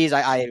 So she's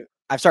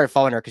I've started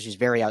following her because she's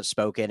very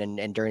outspoken,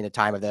 and during the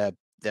time of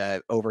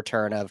the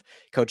overturn of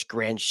Coach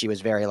Grinch, she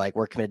was very like,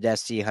 we're committed to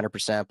SC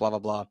 100%, blah blah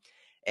blah.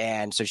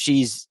 And so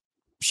she's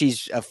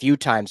a few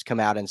times come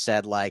out and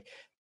said like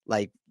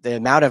the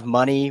amount of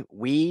money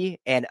we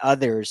and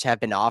others have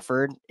been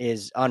offered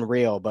is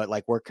unreal, but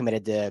like we're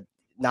committed to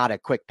not a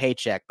quick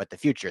paycheck, but the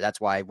future.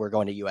 That's why we're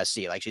going to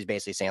USC. Like she's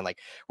basically saying like,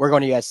 we're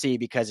going to USC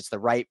because it's the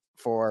right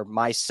for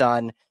my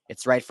son.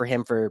 It's right for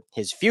him for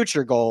his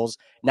future goals,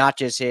 not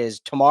just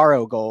his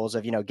tomorrow goals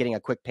of, getting a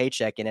quick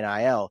paycheck in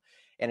NIL.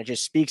 And it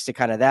just speaks to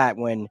kind of that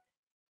when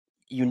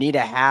you need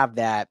to have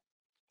that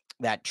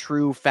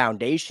true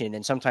foundation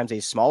and sometimes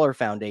a smaller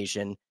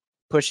foundation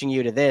pushing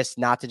you to this,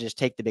 not to just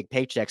take the big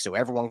paycheck so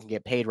everyone can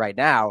get paid right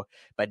now,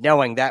 but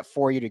knowing that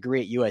 4-year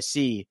degree at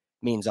USC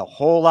means a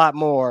whole lot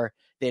more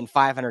than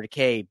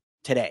 $500K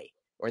today,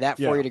 or that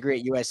 4-year degree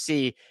at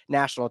USC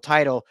national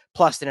title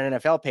plus an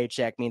NFL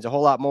paycheck means a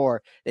whole lot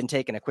more than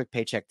taking a quick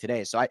paycheck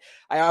today. So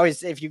I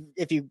always, if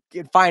you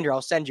can find her,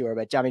 I'll send you her,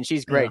 but I mean,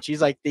 she's great. Yeah.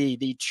 She's like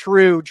the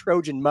true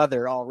Trojan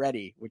mother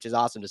already, which is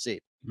awesome to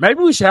see.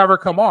 Maybe we should have her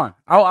come on.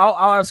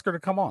 I'll ask her to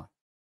come on.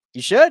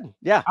 You should.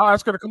 Yeah. I'll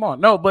ask her to come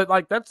on. No, but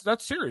like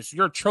that's serious.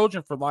 You're a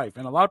Trojan for life.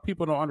 And a lot of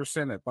people don't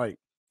understand that. Like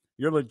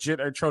you're legit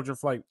a Trojan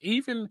for life.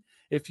 Even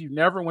if you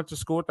never went to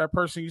school with that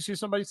person, you see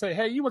somebody say,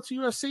 hey, you went to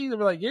USC. They'll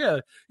be like, yeah,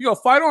 you go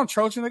fight on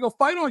Trojan. They go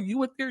fight on you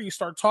with there. You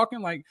start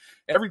talking like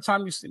every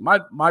time you see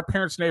my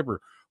parents'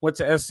 neighbor went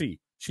to SC.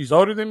 She's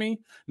older than me.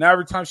 Now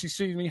every time she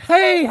sees me,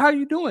 hey, how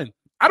you doing?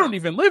 I don't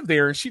even live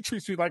there. And she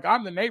treats me like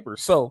I'm the neighbor.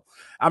 So,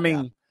 I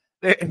mean,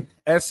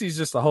 SC is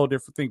just a whole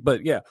different thing.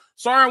 But yeah,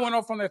 sorry I went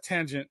off on that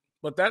tangent.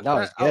 But that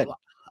good.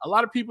 A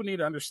lot of people need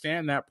to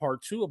understand that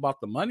part too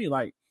about the money.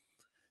 Like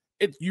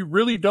you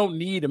really don't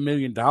need $1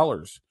 million.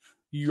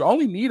 You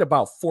only need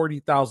about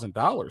 $40,000.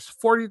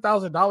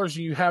 $40,000 and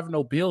you have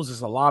no bills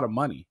is a lot of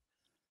money.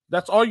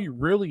 That's all you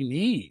really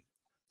need.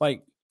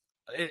 Like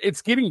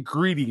it's getting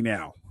greedy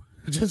now.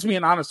 Just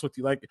being honest with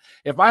you. Like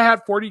if I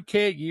had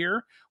 $40K a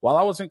year while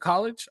I was in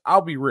college, I'll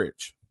be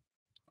rich.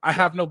 I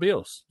have no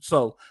bills.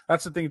 So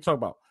that's the thing to talk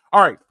about.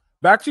 All right,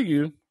 back to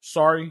you.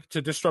 Sorry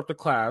to disrupt the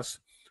class.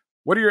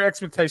 What are your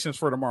expectations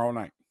for tomorrow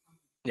night?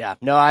 Yeah,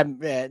 no,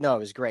 it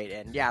was great.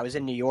 And yeah, I was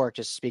in New York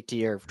just to speak to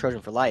your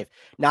Trojan for life.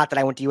 Not that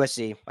I went to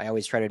USC. I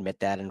always try to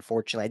admit that.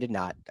 Unfortunately, I did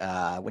not.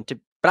 I went to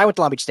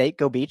Long Beach State,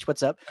 go Beach.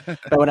 What's up?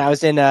 But when I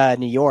was in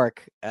New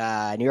York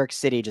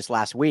City just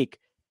last week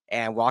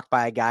and walked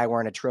by a guy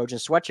wearing a Trojan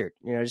sweatshirt,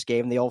 just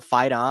gave him the old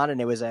fight on. And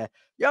it was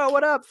yo,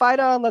 what up? Fight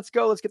on. Let's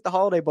go. Let's get the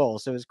Holiday Bowl.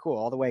 So it was cool.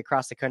 All the way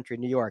across the country,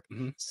 New York,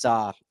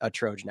 saw a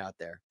Trojan out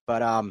there.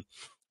 But,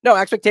 no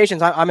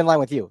expectations. I'm in line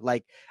with you.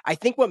 Like, I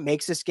think what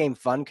makes this game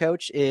fun,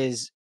 Coach,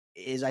 is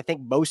I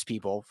think most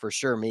people, for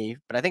sure me,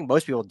 but I think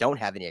most people don't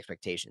have any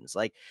expectations.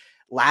 Like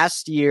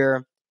last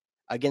year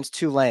against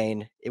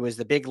Tulane, it was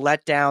the big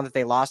letdown that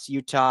they lost to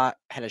Utah,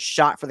 had a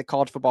shot for the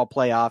college football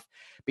playoff,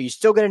 but you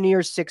still get a New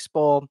Year's Six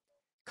Bowl.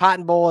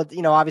 Cotton Bowl,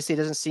 obviously it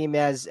doesn't seem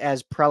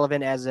as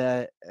prevalent as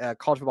a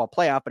college football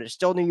playoff, but it's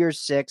still New Year's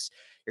Six.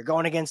 You're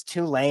going against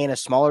Tulane, a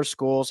smaller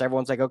school, so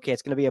everyone's like, okay,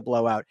 it's going to be a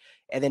blowout.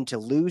 And then to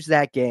lose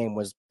that game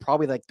was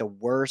probably like the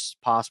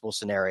worst possible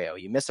scenario.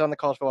 You miss it on the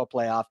college football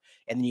playoff,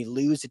 and then you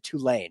lose to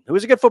Tulane, who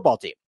is a good football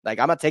team. Like,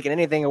 I'm not taking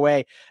anything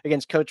away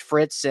against Coach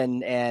Fritz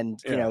and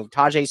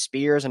Tajay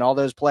Spears and all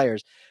those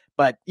players,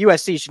 but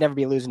USC should never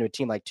be losing to a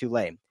team like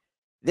Tulane.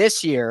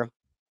 This year,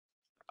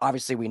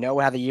 obviously, we know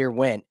how the year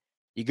went.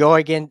 You go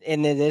again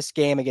into this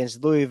game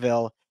against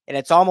Louisville, and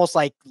it's almost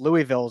like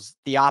Louisville's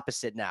the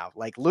opposite now.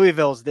 Like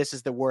this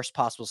is the worst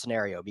possible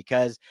scenario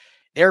because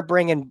they're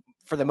bringing,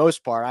 for the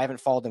most part, I haven't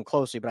followed them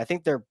closely, but I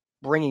think they're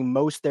bringing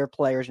most of their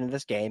players into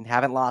this game,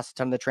 haven't lost a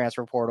ton of the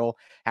transfer portal,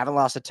 haven't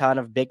lost a ton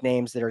of big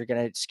names that are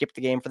going to skip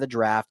the game for the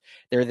draft.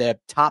 They're the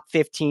top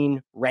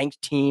 15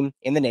 ranked team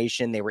in the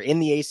nation. They were in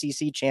the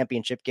ACC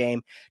championship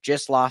game,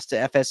 just lost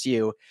to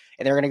FSU,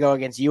 and they're going to go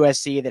against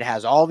USC that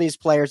has all these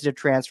players that have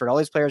transferred, all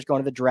these players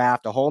going to the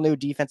draft, a whole new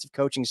defensive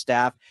coaching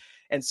staff.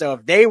 And so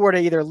if they were to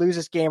either lose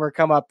this game or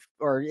come up,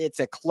 or it's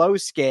a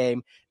close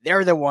game,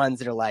 they're the ones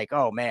that are like,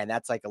 oh man,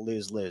 that's like a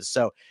lose-lose.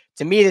 So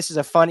to me, this is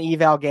a fun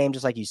eval game,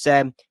 just like you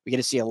said. We get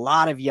to see a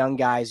lot of young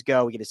guys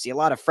go. We get to see a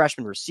lot of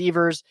freshman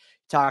receivers.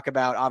 Talk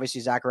about,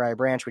 obviously, Zachariah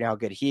Branch. We know how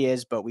good he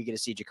is, but we get to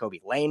see Jacoby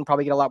Lane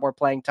probably get a lot more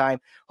playing time.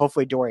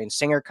 Hopefully Dorian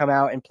Singer come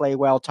out and play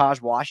well. Taj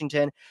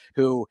Washington,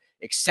 who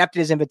accepted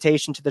his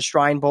invitation to the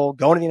Shrine Bowl,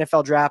 going to the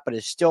NFL draft, but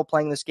is still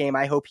playing this game.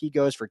 I hope he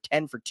goes for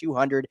 10 for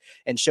 200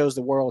 and shows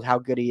the world how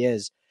good he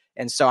is.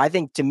 And so I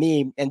think, to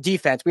me, and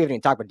defense, we haven't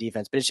even talked about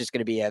defense, but it's just going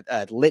to be a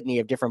litany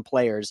of different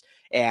players.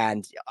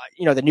 And,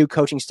 the new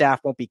coaching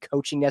staff won't be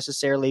coaching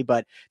necessarily,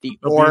 but the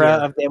aura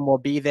of them will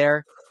be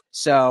there.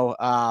 So,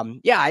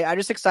 I'm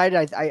just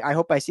excited. I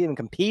hope I see them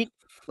compete.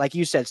 Like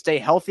you said, stay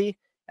healthy.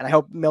 And I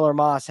hope Miller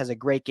Moss has a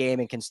great game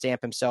and can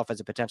stamp himself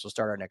as a potential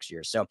starter next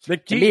year. So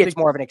to me, it's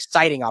more of an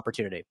exciting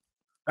opportunity.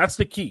 That's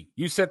the key.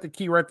 You set the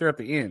key right there at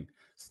the end.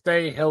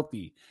 Stay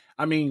healthy.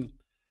 I mean,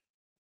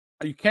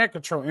 you can't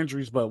control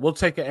injuries, but we'll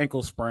take an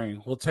ankle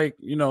sprain. We'll take,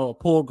 a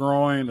pulled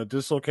groin, a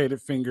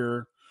dislocated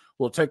finger.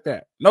 We'll take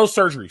that. No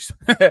surgeries.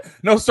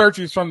 No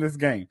surgeries from this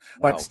game.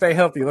 Like, stay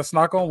healthy. Let's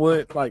knock on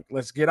wood. Like,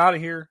 let's get out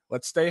of here.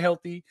 Let's stay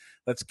healthy.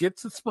 Let's get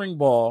to spring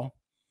ball.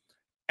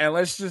 And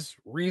let's just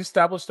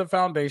reestablish the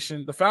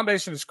foundation. The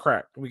foundation is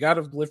cracked. We got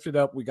to lift it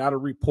up. We got to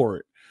report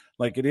it.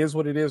 Like, it is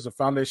what it is. The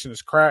foundation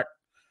is cracked.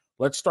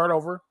 Let's start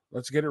over.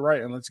 Let's get it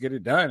right, and let's get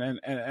it done.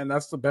 And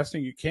that's the best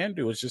thing you can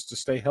do, is just to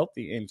stay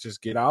healthy and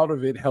just get out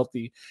of it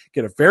healthy.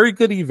 Get a very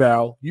good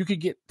eval. You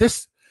could get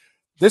this.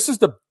 This is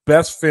the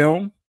best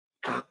film.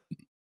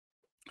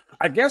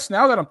 I guess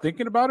now that I'm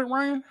thinking about it,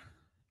 Ryan,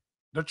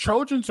 the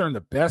Trojans are in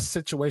the best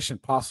situation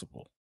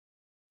possible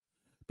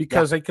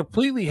because they're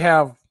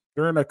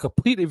in a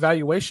complete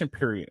evaluation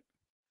period.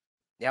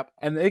 Yep.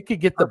 And they could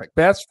get the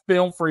best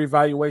film for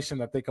evaluation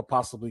that they could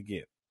possibly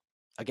get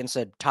against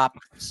a top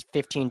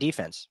 15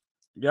 defense.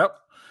 Yep.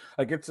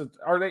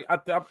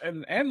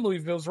 And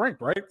Louisville's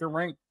ranked, right? They're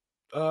ranked.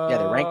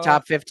 They're ranked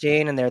top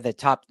 15, and they're the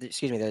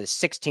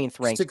 16th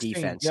ranked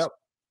defense. Yep.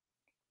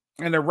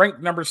 And they're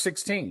ranked number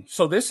 16.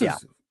 So this is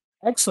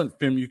excellent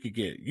film you could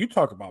get. You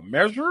talk about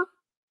measure.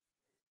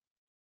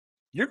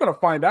 You're going to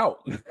find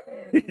out.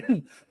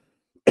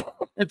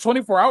 In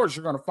 24 hours,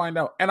 you're going to find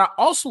out. And I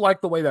also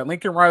like the way that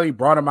Lincoln Riley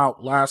brought them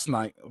out last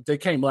night. They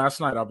came last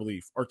night, I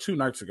believe, or 2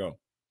 nights ago.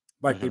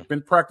 Like, they've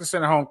been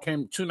practicing at home,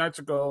 came 2 nights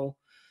ago.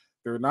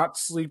 They're not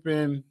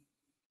sleeping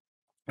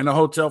in a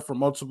hotel for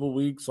multiple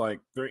weeks. Like,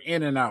 they're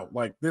in and out.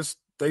 Like, this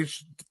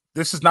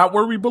is not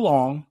where we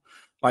belong.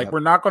 Like,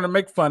 we're not going to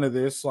make fun of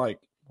this. Like,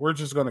 we're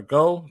just going to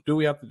go, do what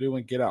we have to do,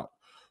 and get out.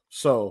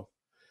 So,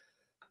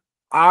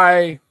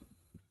 I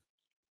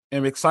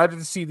am excited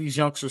to see these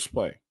youngsters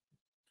play.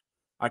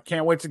 I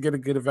can't wait to get a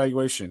good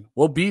evaluation.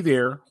 We'll be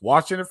there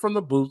watching it from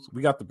the booth.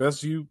 We got the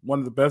best view, one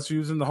of the best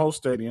views in the whole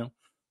stadium.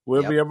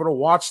 We'll be able to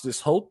watch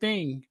this whole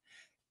thing.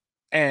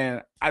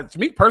 And to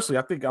me personally,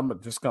 I think I'm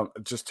just going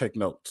to take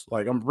notes.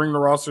 Like, I'm going to bring the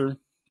roster,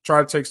 try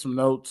to take some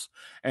notes,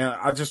 and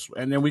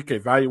then we can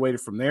evaluate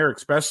it from there,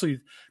 especially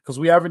because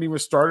we haven't even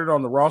started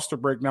on the roster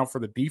breakdown for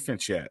the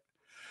defense yet.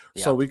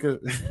 Yeah. So we could,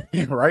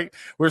 right?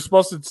 We were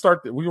supposed to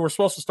start with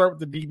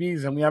the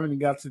DBs, and we haven't even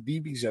got to the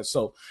DBs yet.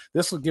 So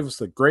this will give us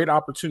a great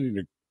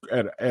opportunity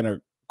and a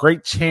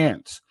great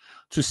chance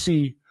to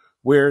see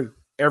where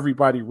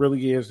everybody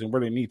really is and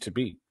where they need to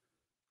be.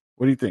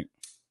 What do you think?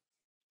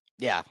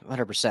 Yeah,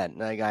 100%.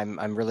 Like,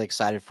 I'm really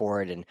excited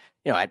for it. And,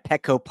 at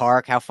Petco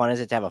Park, how fun is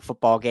it to have a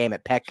football game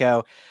at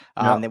Petco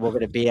that we're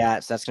going to be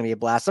at? So that's going to be a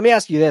blast. Let me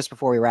ask you this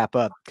before we wrap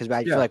up, because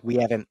I feel like we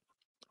haven't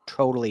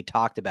totally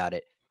talked about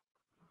it.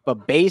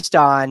 But based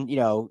on,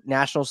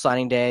 National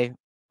Signing Day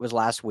was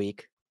last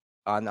week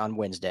on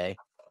Wednesday.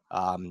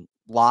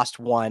 Lost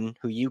one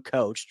who you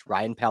coached,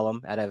 Ryan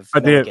Pelham, out of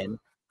Lincoln.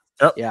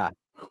 Yep. Yeah.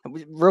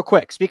 Real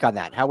quick, speak on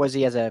that. How was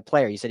he as a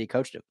player? You said he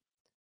coached him.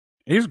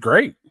 He's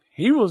great.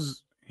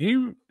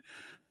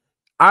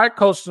 I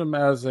coached him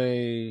as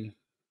a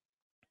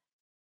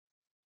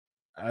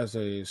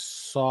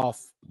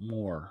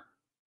sophomore.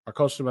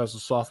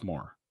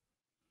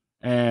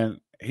 And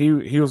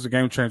he was a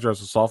game changer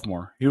as a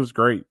sophomore. He was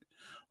great.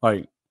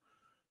 Like,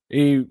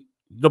 the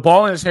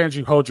ball in his hands,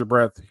 you hold your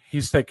breath.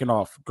 He's taking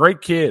off.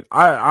 Great kid.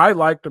 I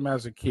liked him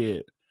as a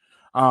kid.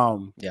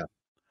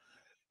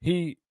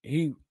 He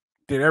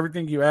did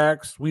everything you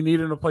asked. We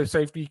needed him to play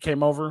safety. He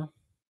came over,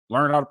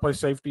 learned how to play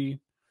safety.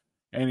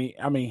 And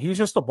he's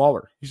just a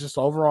baller. He's just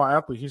an overall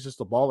athlete. He's just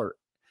a baller.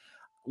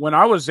 When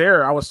I was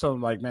there, I was telling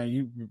him, like,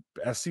 man,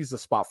 SC's the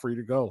spot for you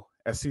to go.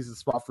 SC's the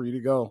spot for you to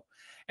go.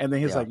 And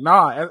then he's like,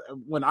 nah.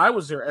 When I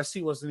was there, SC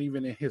wasn't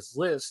even in his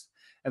list.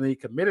 And then he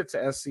committed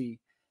to SC.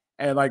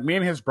 And, like, me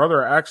and his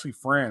brother are actually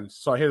friends.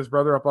 So I hit his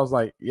brother up. I was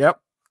like, yep,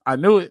 I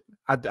knew it.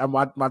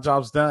 My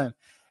job's done.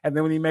 And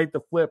then when he made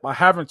the flip, I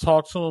haven't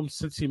talked to him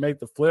since he made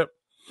the flip.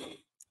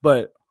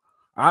 But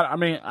I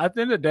mean, at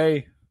the end of the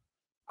day,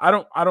 I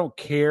don't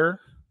care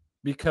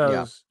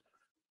because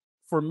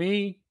for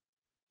me,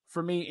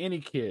 any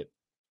kid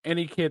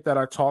that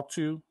I talk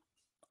to,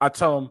 I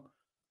tell them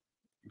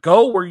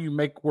go where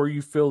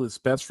you feel is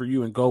best for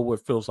you and go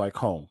what feels like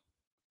home.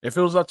 If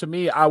it was up to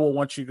me, I would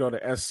want you to go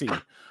to SC.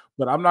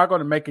 But I'm not going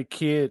to make a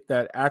kid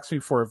that asks me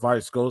for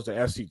advice goes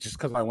to SC just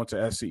because I went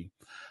to SC.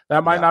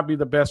 That might not be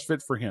the best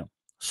fit for him.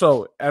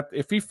 So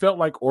if he felt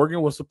like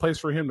Oregon was the place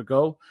for him to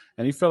go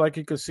and he felt like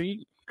he could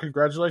see,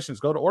 congratulations,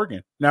 go to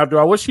Oregon. Now, do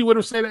I wish he would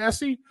have stayed at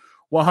SC?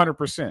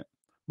 100%.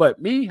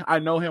 But me, I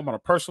know him on a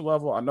personal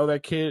level. I know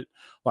that kid.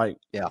 Like,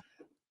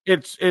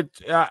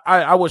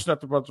 I wish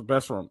nothing but the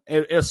best for him.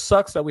 It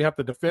sucks that we have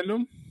to defend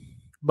him,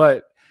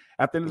 but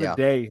at the end of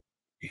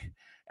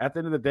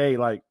the day,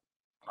 like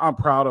I'm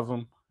proud of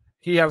him.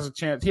 He has a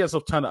chance. He has a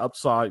ton of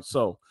upside.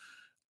 So,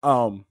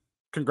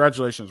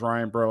 congratulations,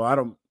 Ryan, bro.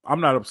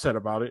 I'm not upset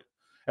about it.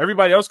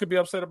 Everybody else could be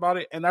upset about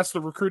it, and that's the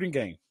recruiting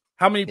game.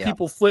 How many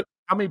people flipped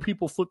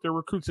their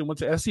recruits and went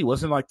to SC?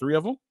 Wasn't like 3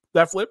 of them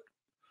that flipped?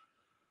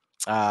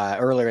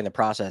 Earlier in the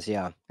process,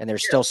 and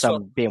there's still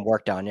some being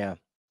worked on,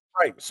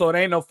 Right. So it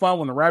ain't no fun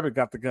when the rabbit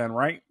got the gun,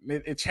 right?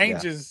 It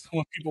changes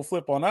when people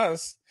flip on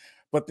us,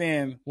 but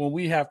then when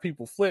we have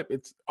people flip,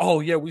 it's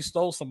we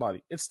stole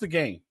somebody. It's the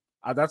game.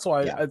 That's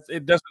why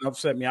it doesn't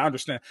upset me. I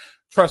understand.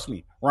 Trust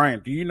me,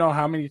 Ryan. Do you know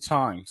how many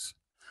times?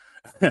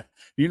 I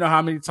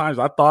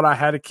thought I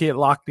had a kid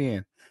locked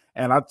in,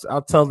 and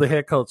I'll tell the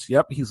head coach,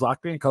 "Yep, he's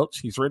locked in, coach.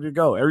 He's ready to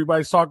go."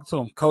 Everybody's talking to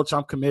him, "Coach,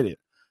 I'm committed.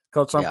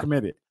 Coach, I'm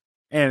committed."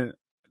 And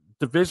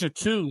Division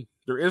II,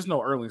 there is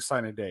no early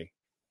signing day.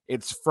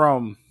 It's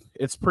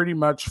pretty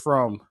much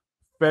from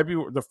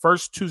February, the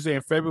first Tuesday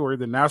in February,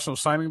 the National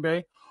Signing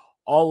Day,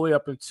 all the way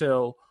up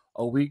until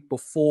a week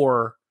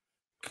before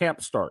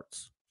camp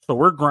starts. So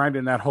we're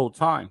grinding that whole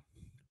time.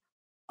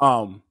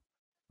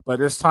 But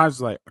there's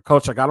times like,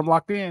 Coach, I got him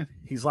locked in.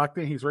 He's locked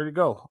in. He's ready to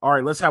go. All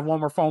right, let's have one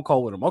more phone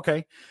call with him.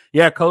 Okay.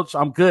 Yeah, Coach,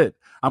 I'm good.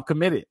 I'm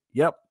committed.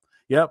 Yep.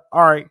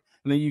 All right.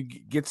 And then you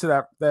get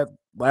to that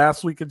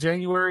last week of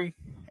January,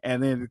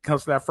 and then it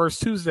comes to that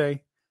first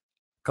Tuesday.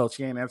 Coach,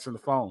 he ain't answering the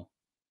phone.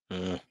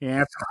 He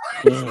answers.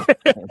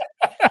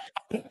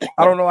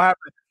 I don't know what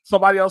happened.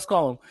 Somebody else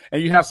call him,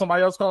 and you have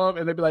somebody else call him,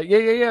 and they be like,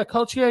 yeah,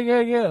 Coach,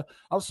 yeah.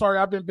 I'm sorry,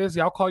 I've been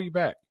busy. I'll call you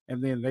back.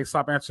 And then they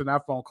stop answering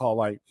that phone call.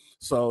 Like,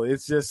 so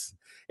it's just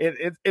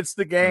it's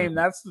the game.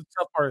 That's the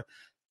tough part.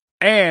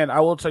 And I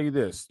will tell you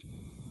this.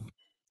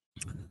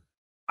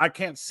 I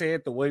can't say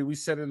it the way we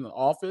said it in the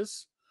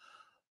office,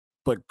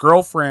 but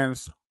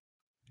girlfriends,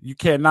 you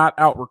cannot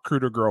out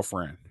recruit a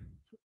girlfriend.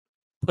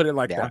 Put it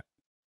like that.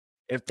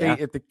 If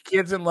the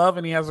kid's in love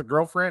and he has a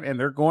girlfriend and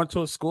they're going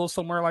to a school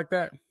somewhere like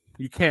that,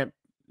 you can't.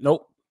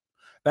 Nope.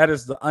 That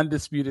is the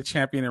undisputed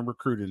champion in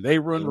recruiting. They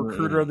run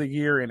recruiter of the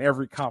year in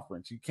every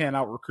conference. You can't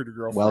out recruit a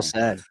girlfriend. Well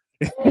said.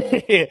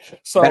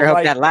 So you better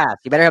hope that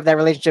lasts. You better hope that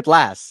relationship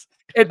lasts.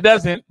 It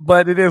doesn't,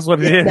 but it is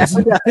what it is.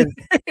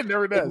 It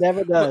never does. It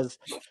never does.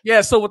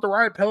 But, so with the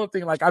Ryan Pellet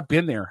thing, like I've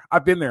been there.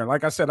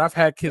 Like I said, I've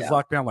had kids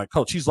locked down. Like,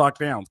 Coach, he's locked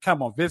down.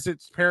 Come on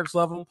visits. Parents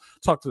love him.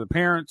 Talk to the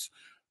parents.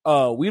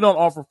 We don't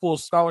offer full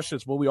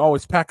scholarships, but we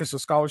always package the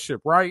scholarship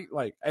right.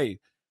 Like, hey,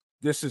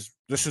 this is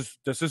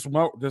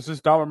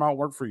dollar amount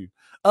work for you.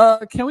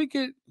 Can we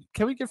get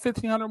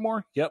 1,500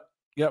 more? Yep.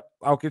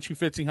 I'll get you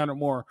 1,500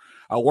 more.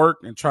 I'll work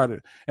and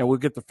we'll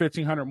get the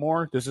 1,500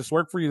 more. Does this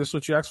work for you? This is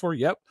what you asked for?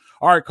 Yep.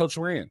 All right, Coach,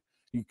 we're in.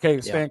 You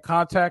can't stay in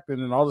contact,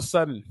 and then all of a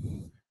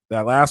sudden,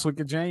 that last week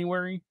of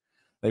January,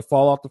 they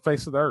fall off the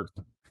face of the earth.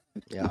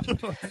 Yeah.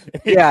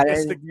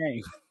 It's the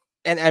game.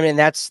 And I mean,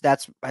 that's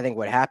I think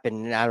what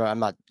happened. And I don't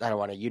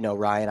want to,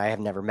 Ryan, I have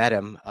never met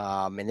him.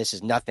 And this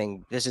isn't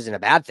a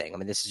bad thing. I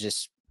mean, this is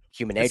just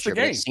human nature.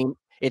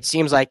 It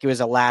seems like it was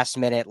a last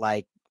minute,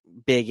 like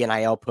big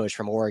NIL push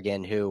from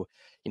Oregon, who,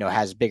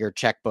 has bigger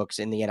checkbooks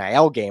in the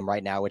NIL game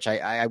right now, which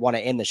I want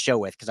to end the show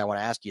with, because I want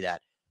to ask you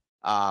that.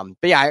 But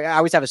yeah, I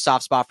always have a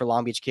soft spot for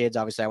Long Beach kids.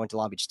 Obviously I went to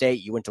Long Beach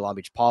State, you went to Long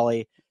Beach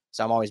Poly.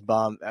 So I'm always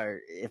bummed, or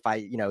if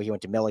he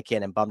went to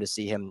Milliken, and bummed to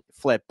see him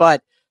flip,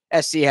 but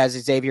SC has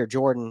Xavier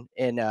Jordan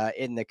in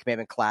the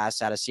commitment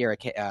class out of Sierra,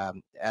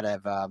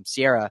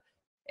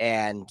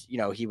 and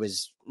he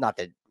was, not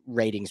that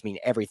ratings mean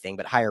everything,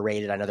 but higher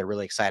rated. I know they're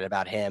really excited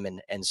about him,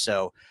 and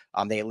so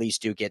they at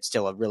least do get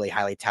still a really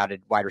highly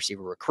touted wide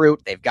receiver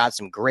recruit. They've got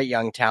some great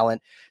young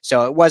talent,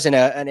 so it wasn't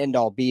an end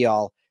all be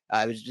all.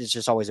 It's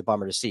just always a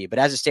bummer to see. But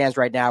as it stands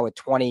right now, with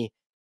 20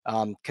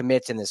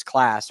 commits in this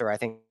class, or I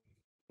think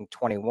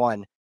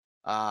 21.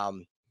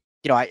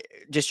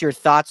 Just your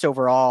thoughts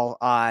overall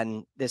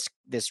on this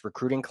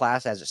recruiting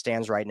class as it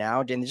stands right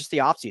now, and just the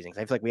offseason. Because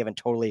I feel like we haven't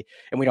totally,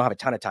 and we don't have a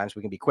ton of time, so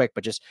we can be quick.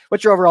 But just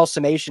what's your overall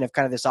summation of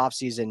kind of this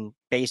offseason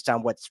based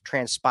on what's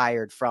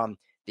transpired from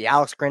the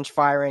Alex Grinch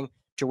firing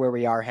to where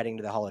we are heading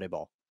to the Holiday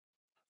Bowl?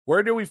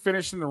 Where do we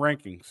finish in the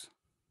rankings?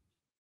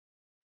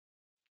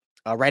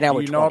 Right now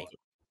we're 20.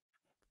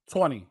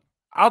 20.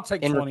 I'll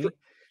take 20.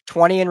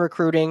 20 in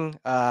recruiting,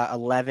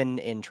 11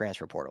 in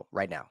transfer portal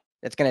right now.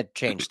 It's going to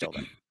change still,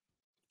 though.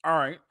 All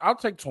right, I'll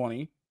take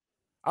 20.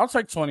 I'll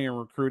take 20 in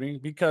recruiting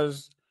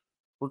because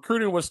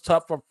recruiting was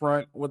tough up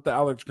front with the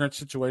Alex Grinch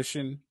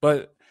situation,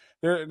 but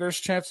there's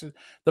chances.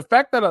 The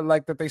fact that I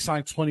like that they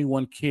signed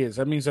 21 kids,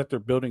 that means that they're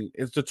building.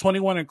 Is the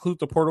 21 include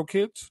the portal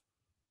kids?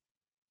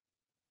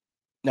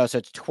 No, so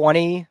it's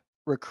 20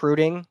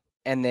 recruiting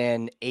and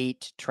then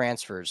 8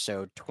 transfers,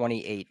 so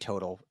 28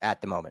 total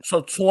at the moment.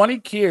 So 20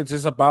 kids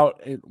is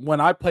about,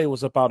 when I play,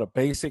 was about a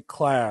basic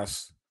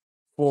class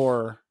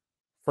for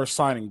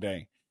signing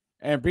day.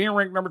 And being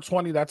ranked number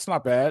 20, that's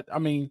not bad. I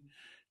mean,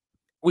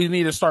 we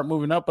need to start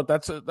moving up,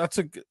 but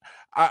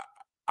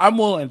I'm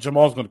willing, and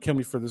Jamal's going to kill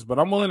me for this, but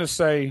I'm willing to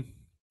say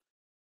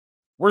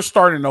we're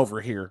starting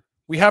over here.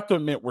 We have to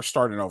admit we're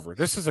starting over.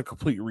 This is a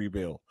complete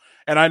rebuild.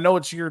 And I know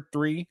it's year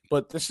 3,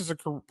 but this is a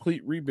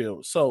complete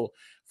rebuild. So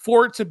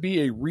for it to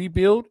be a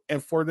rebuild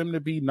and for them to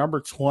be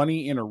number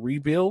 20 in a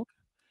rebuild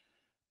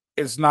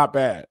is not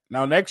bad.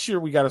 Now, next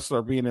year, we got to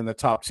start being in the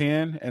top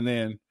 10, and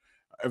then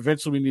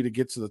eventually we need to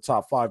get to the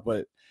top 5.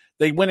 But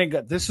they went and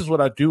got, this is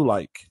what I do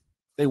like.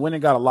 They went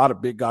and got a lot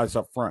of big guys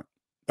up front.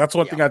 That's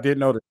one thing I did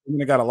notice.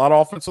 They got a lot of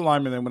offensive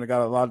linemen, then when they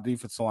got a lot of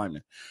defensive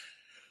linemen.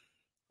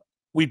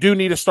 We do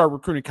need to start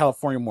recruiting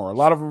California more. A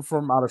lot of them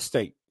from out of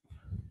state.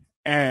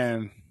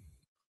 And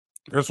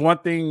there's one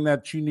thing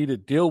that you need to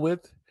deal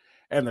with,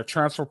 and the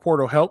transfer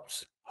portal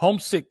helps.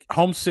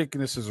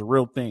 Homesickness is a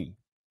real thing.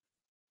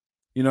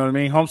 You know what I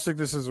mean?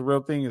 Homesickness is a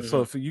real thing. And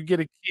so if you get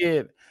a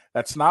kid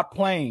that's not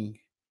playing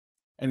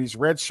and he's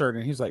redshirt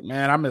and he's like,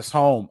 man, I miss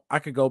home. I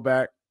could go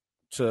back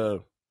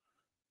and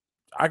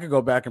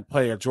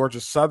play at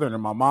Georgia Southern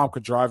and my mom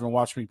could drive and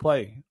watch me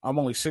play. I'm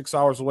only 6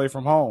 hours away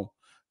from home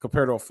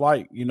compared to a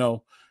flight. You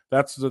know,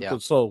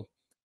 so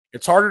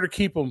it's harder to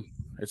keep them.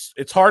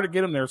 It's hard to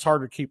get them there. It's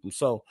harder to keep them.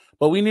 So,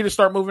 but we need to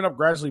start moving up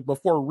gradually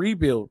before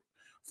rebuild.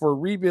 For a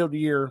rebuild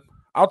year,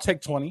 I'll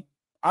take 20.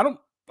 I'm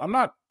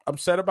not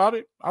upset about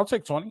it. I'll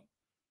take 20.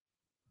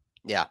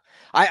 Yeah,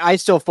 I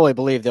still fully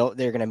believe they're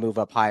going to move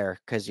up higher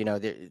because, you know,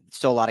 there's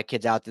still a lot of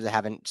kids out there that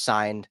haven't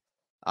signed.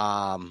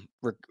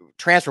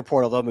 Transfer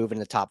portal, they'll move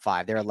into the top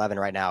 5. They're 11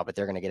 right now, but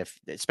they're going to get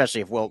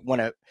especially if we'll want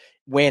to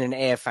win and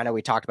if, I know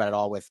we talked about it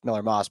all with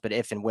Miller Moss, but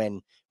if and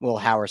when Will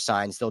Howard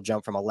signs, they'll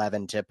jump from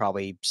 11 to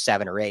probably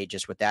 7 or 8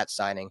 just with that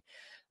signing.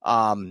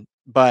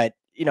 But,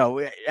 you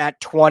know, at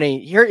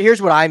 20,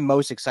 here's what I'm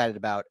most excited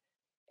about.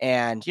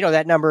 And, you know,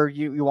 that number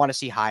you want to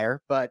see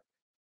higher, but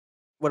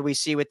what do we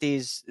see with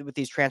these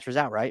transfers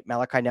out, right?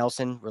 Malachi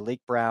Nelson, Raleek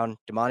Brown,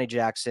 Damani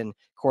Jackson,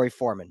 Corey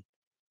Foreman,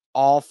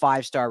 all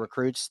 5-star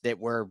recruits that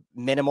were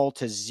minimal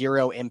to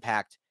zero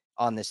impact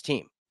on this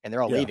team, and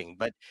they're all leaving.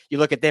 But you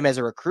look at them as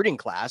a recruiting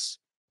class,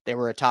 they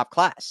were a top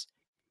class.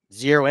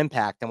 Zero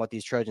impact on what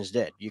these Trojans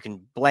did. You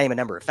can blame a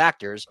number of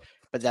factors,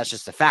 but that's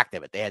just the fact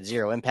of it. They had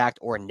zero impact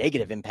or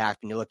negative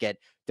impact when you look at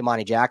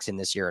Damani Jackson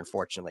this year,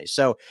 unfortunately.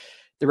 So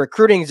the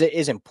recruiting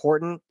is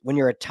important. When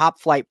you're a top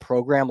flight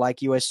program like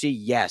USC,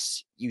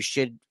 yes, you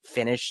should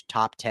finish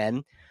top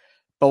 10.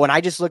 But when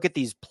I just look at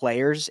these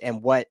players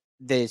and what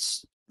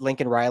this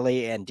Lincoln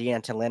Riley and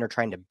D'Anton Lynn are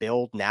trying to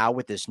build now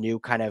with this new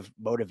kind of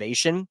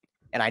motivation,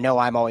 and I know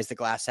I'm always the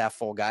glass half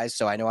full guy,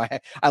 so I know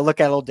I look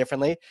at it a little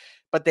differently,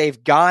 but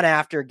they've gone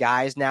after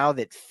guys now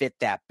that fit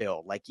that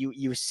bill. Like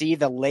you see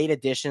the late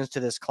additions to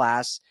this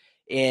class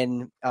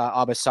in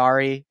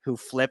Abasari, who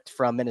flipped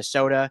from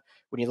Minnesota.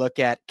 When you look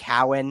at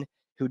Cowan,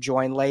 who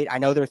joined late. I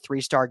know they're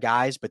 3-star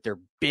guys, but they're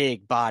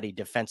big body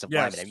defensive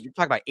linemen. I mean, you're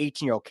talking about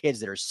 18-year-old kids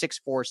that are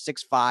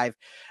 6'4",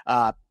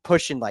 6'5",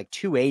 pushing like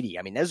 280.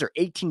 I mean, those are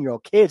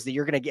 18-year-old kids that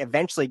you're going to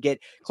eventually get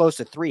close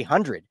to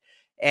 300.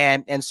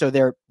 And so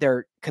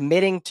they're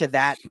committing to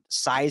that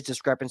size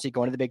discrepancy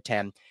going to the Big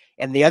Ten.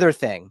 And the other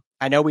thing,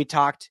 I know we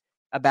talked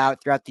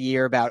about throughout the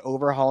year about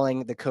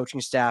overhauling the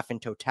coaching staff in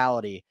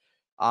totality.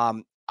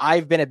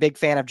 I've been a big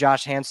fan of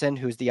Josh Hansen,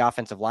 who's the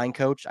offensive line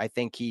coach. I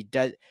think he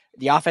does.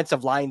 The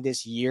offensive line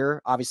this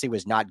year obviously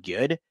was not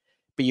good,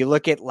 but you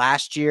look at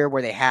last year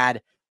where they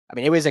had, I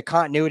mean, it was a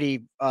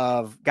continuity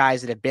of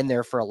guys that have been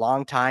there for a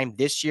long time.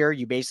 This year,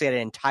 you basically had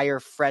an entire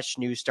fresh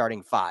new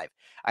starting 5.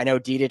 I know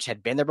Dedich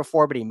had been there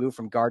before, but he moved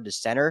from guard to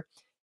center.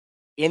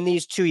 In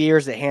these 2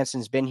 years that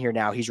Hansen's been here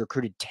now, he's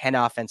recruited 10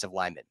 offensive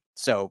linemen.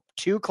 So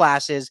 2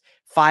 classes,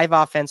 5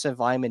 offensive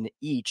linemen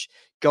each.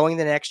 Going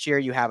the next year,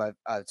 you have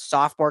a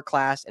sophomore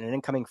class and an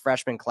incoming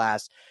freshman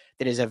class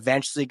that is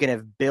eventually going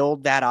to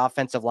build that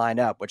offensive line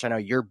up, which I know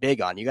you're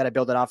big on. You got to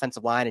build an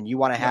offensive line, and you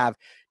want to have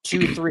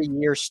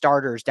 2-3 year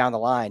starters down the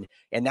line,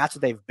 and that's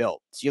what they've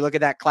built. So you look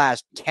at that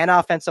class, 10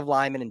 offensive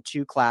linemen in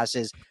 2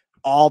 classes,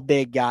 all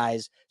big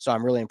guys. So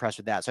I'm really impressed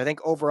with that. So I think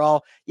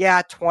overall,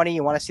 20,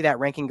 you want to see that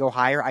ranking go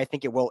higher. I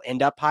think it will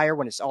end up higher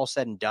when it's all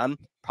said and done.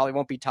 Probably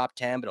won't be top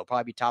 10, but it'll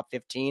probably be top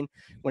 15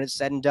 when it's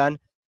said and done,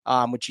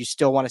 which you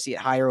still want to see it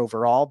higher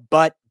overall.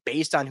 But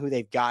based on who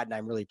they've gotten,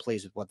 I'm really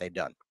pleased with what they've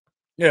done.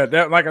 Yeah,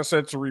 that, like I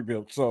said, it's a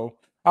rebuild. So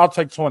I'll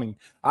take 20.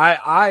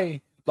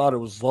 I thought it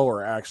was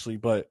lower, actually,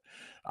 but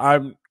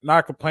I'm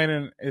not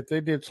complaining if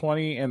they did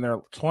 20 and they're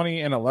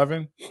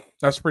 20-11.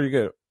 That's pretty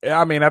good.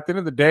 I mean, at the end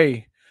of the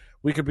day,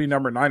 we could be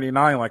number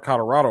 99 like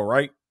Colorado,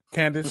 right,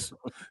 Candace?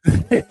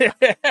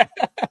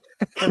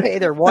 Hey,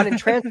 they're one in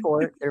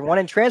transport. They're one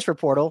in transfer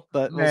portal,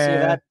 but we'll see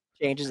if that Nah,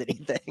 changes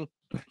anything.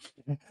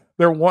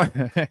 they're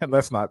one.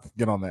 Let's not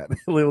get on that.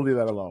 We'll leave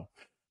that alone.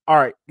 All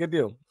right, good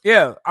deal.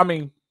 Yeah, I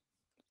mean,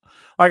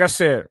 like I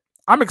said,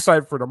 I'm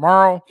excited for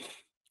tomorrow.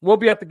 We'll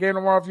be at the game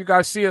tomorrow. If you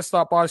guys see us,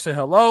 stop by, say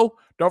hello.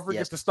 Don't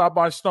forget to stop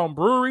by Stone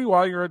Brewery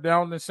while you're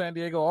down in San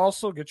Diego.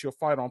 Also, get you a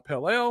fight on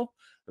Pale Ale.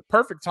 The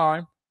perfect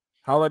time.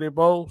 Holiday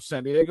Bowl,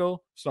 San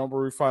Diego, Stone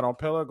Brewery fight on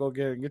Pale Ale. Go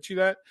get it and get you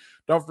that.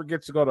 Don't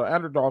forget to go to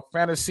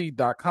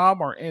underdogfantasy.com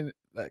or in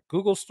the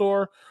Google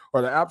store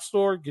or the App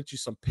Store. Get you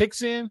some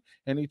picks in,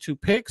 any 2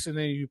 picks, and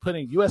then you put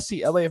in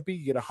USC LAFB.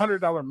 You get a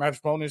 $100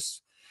 match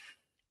bonus.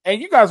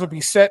 And you guys will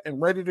be set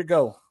and ready to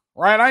go.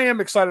 Ryan, I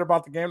am excited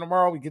about the game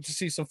tomorrow. We get to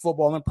see some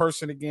football in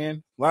person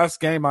again. Last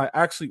game, I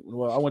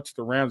went to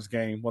the Rams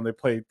game when they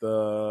played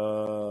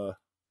 2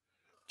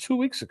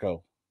 weeks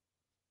ago.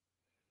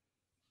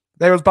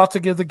 They was about to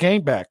give the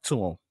game back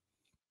to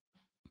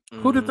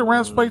them. Who did the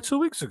Rams play 2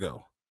 weeks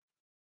ago?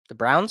 The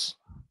Browns?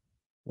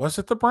 Was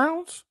it the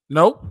Browns?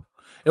 Nope.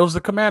 It was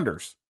the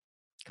Commanders.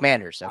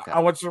 Commanders, okay.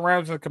 I went to the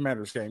Rams and the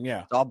Commanders game,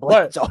 yeah.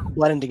 It's all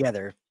blending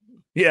together.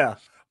 Yeah.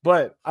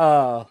 But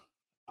last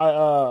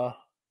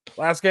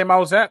game I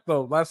was at,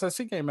 though, last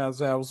SC game I was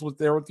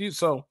there with you.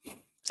 So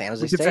San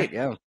Jose State,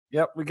 yeah.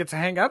 Yep, we get to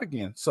hang out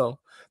again. So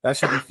that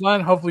should be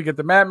fun. Hopefully get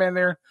the Madman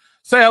there.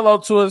 Say hello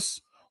to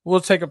us. We'll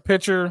take a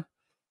picture.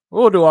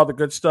 We'll do all the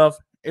good stuff.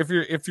 If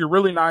you're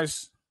really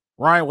nice,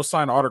 Ryan will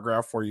sign an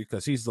autograph for you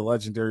because he's the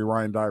legendary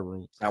Ryan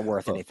Dyroom. It's not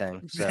worth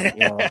anything. So you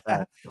don't want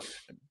that.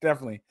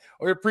 Definitely.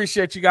 We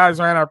appreciate you guys,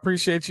 Ryan. I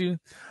appreciate you.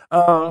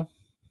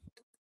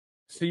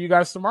 See you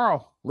guys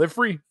tomorrow. Live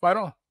free. Fight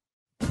on.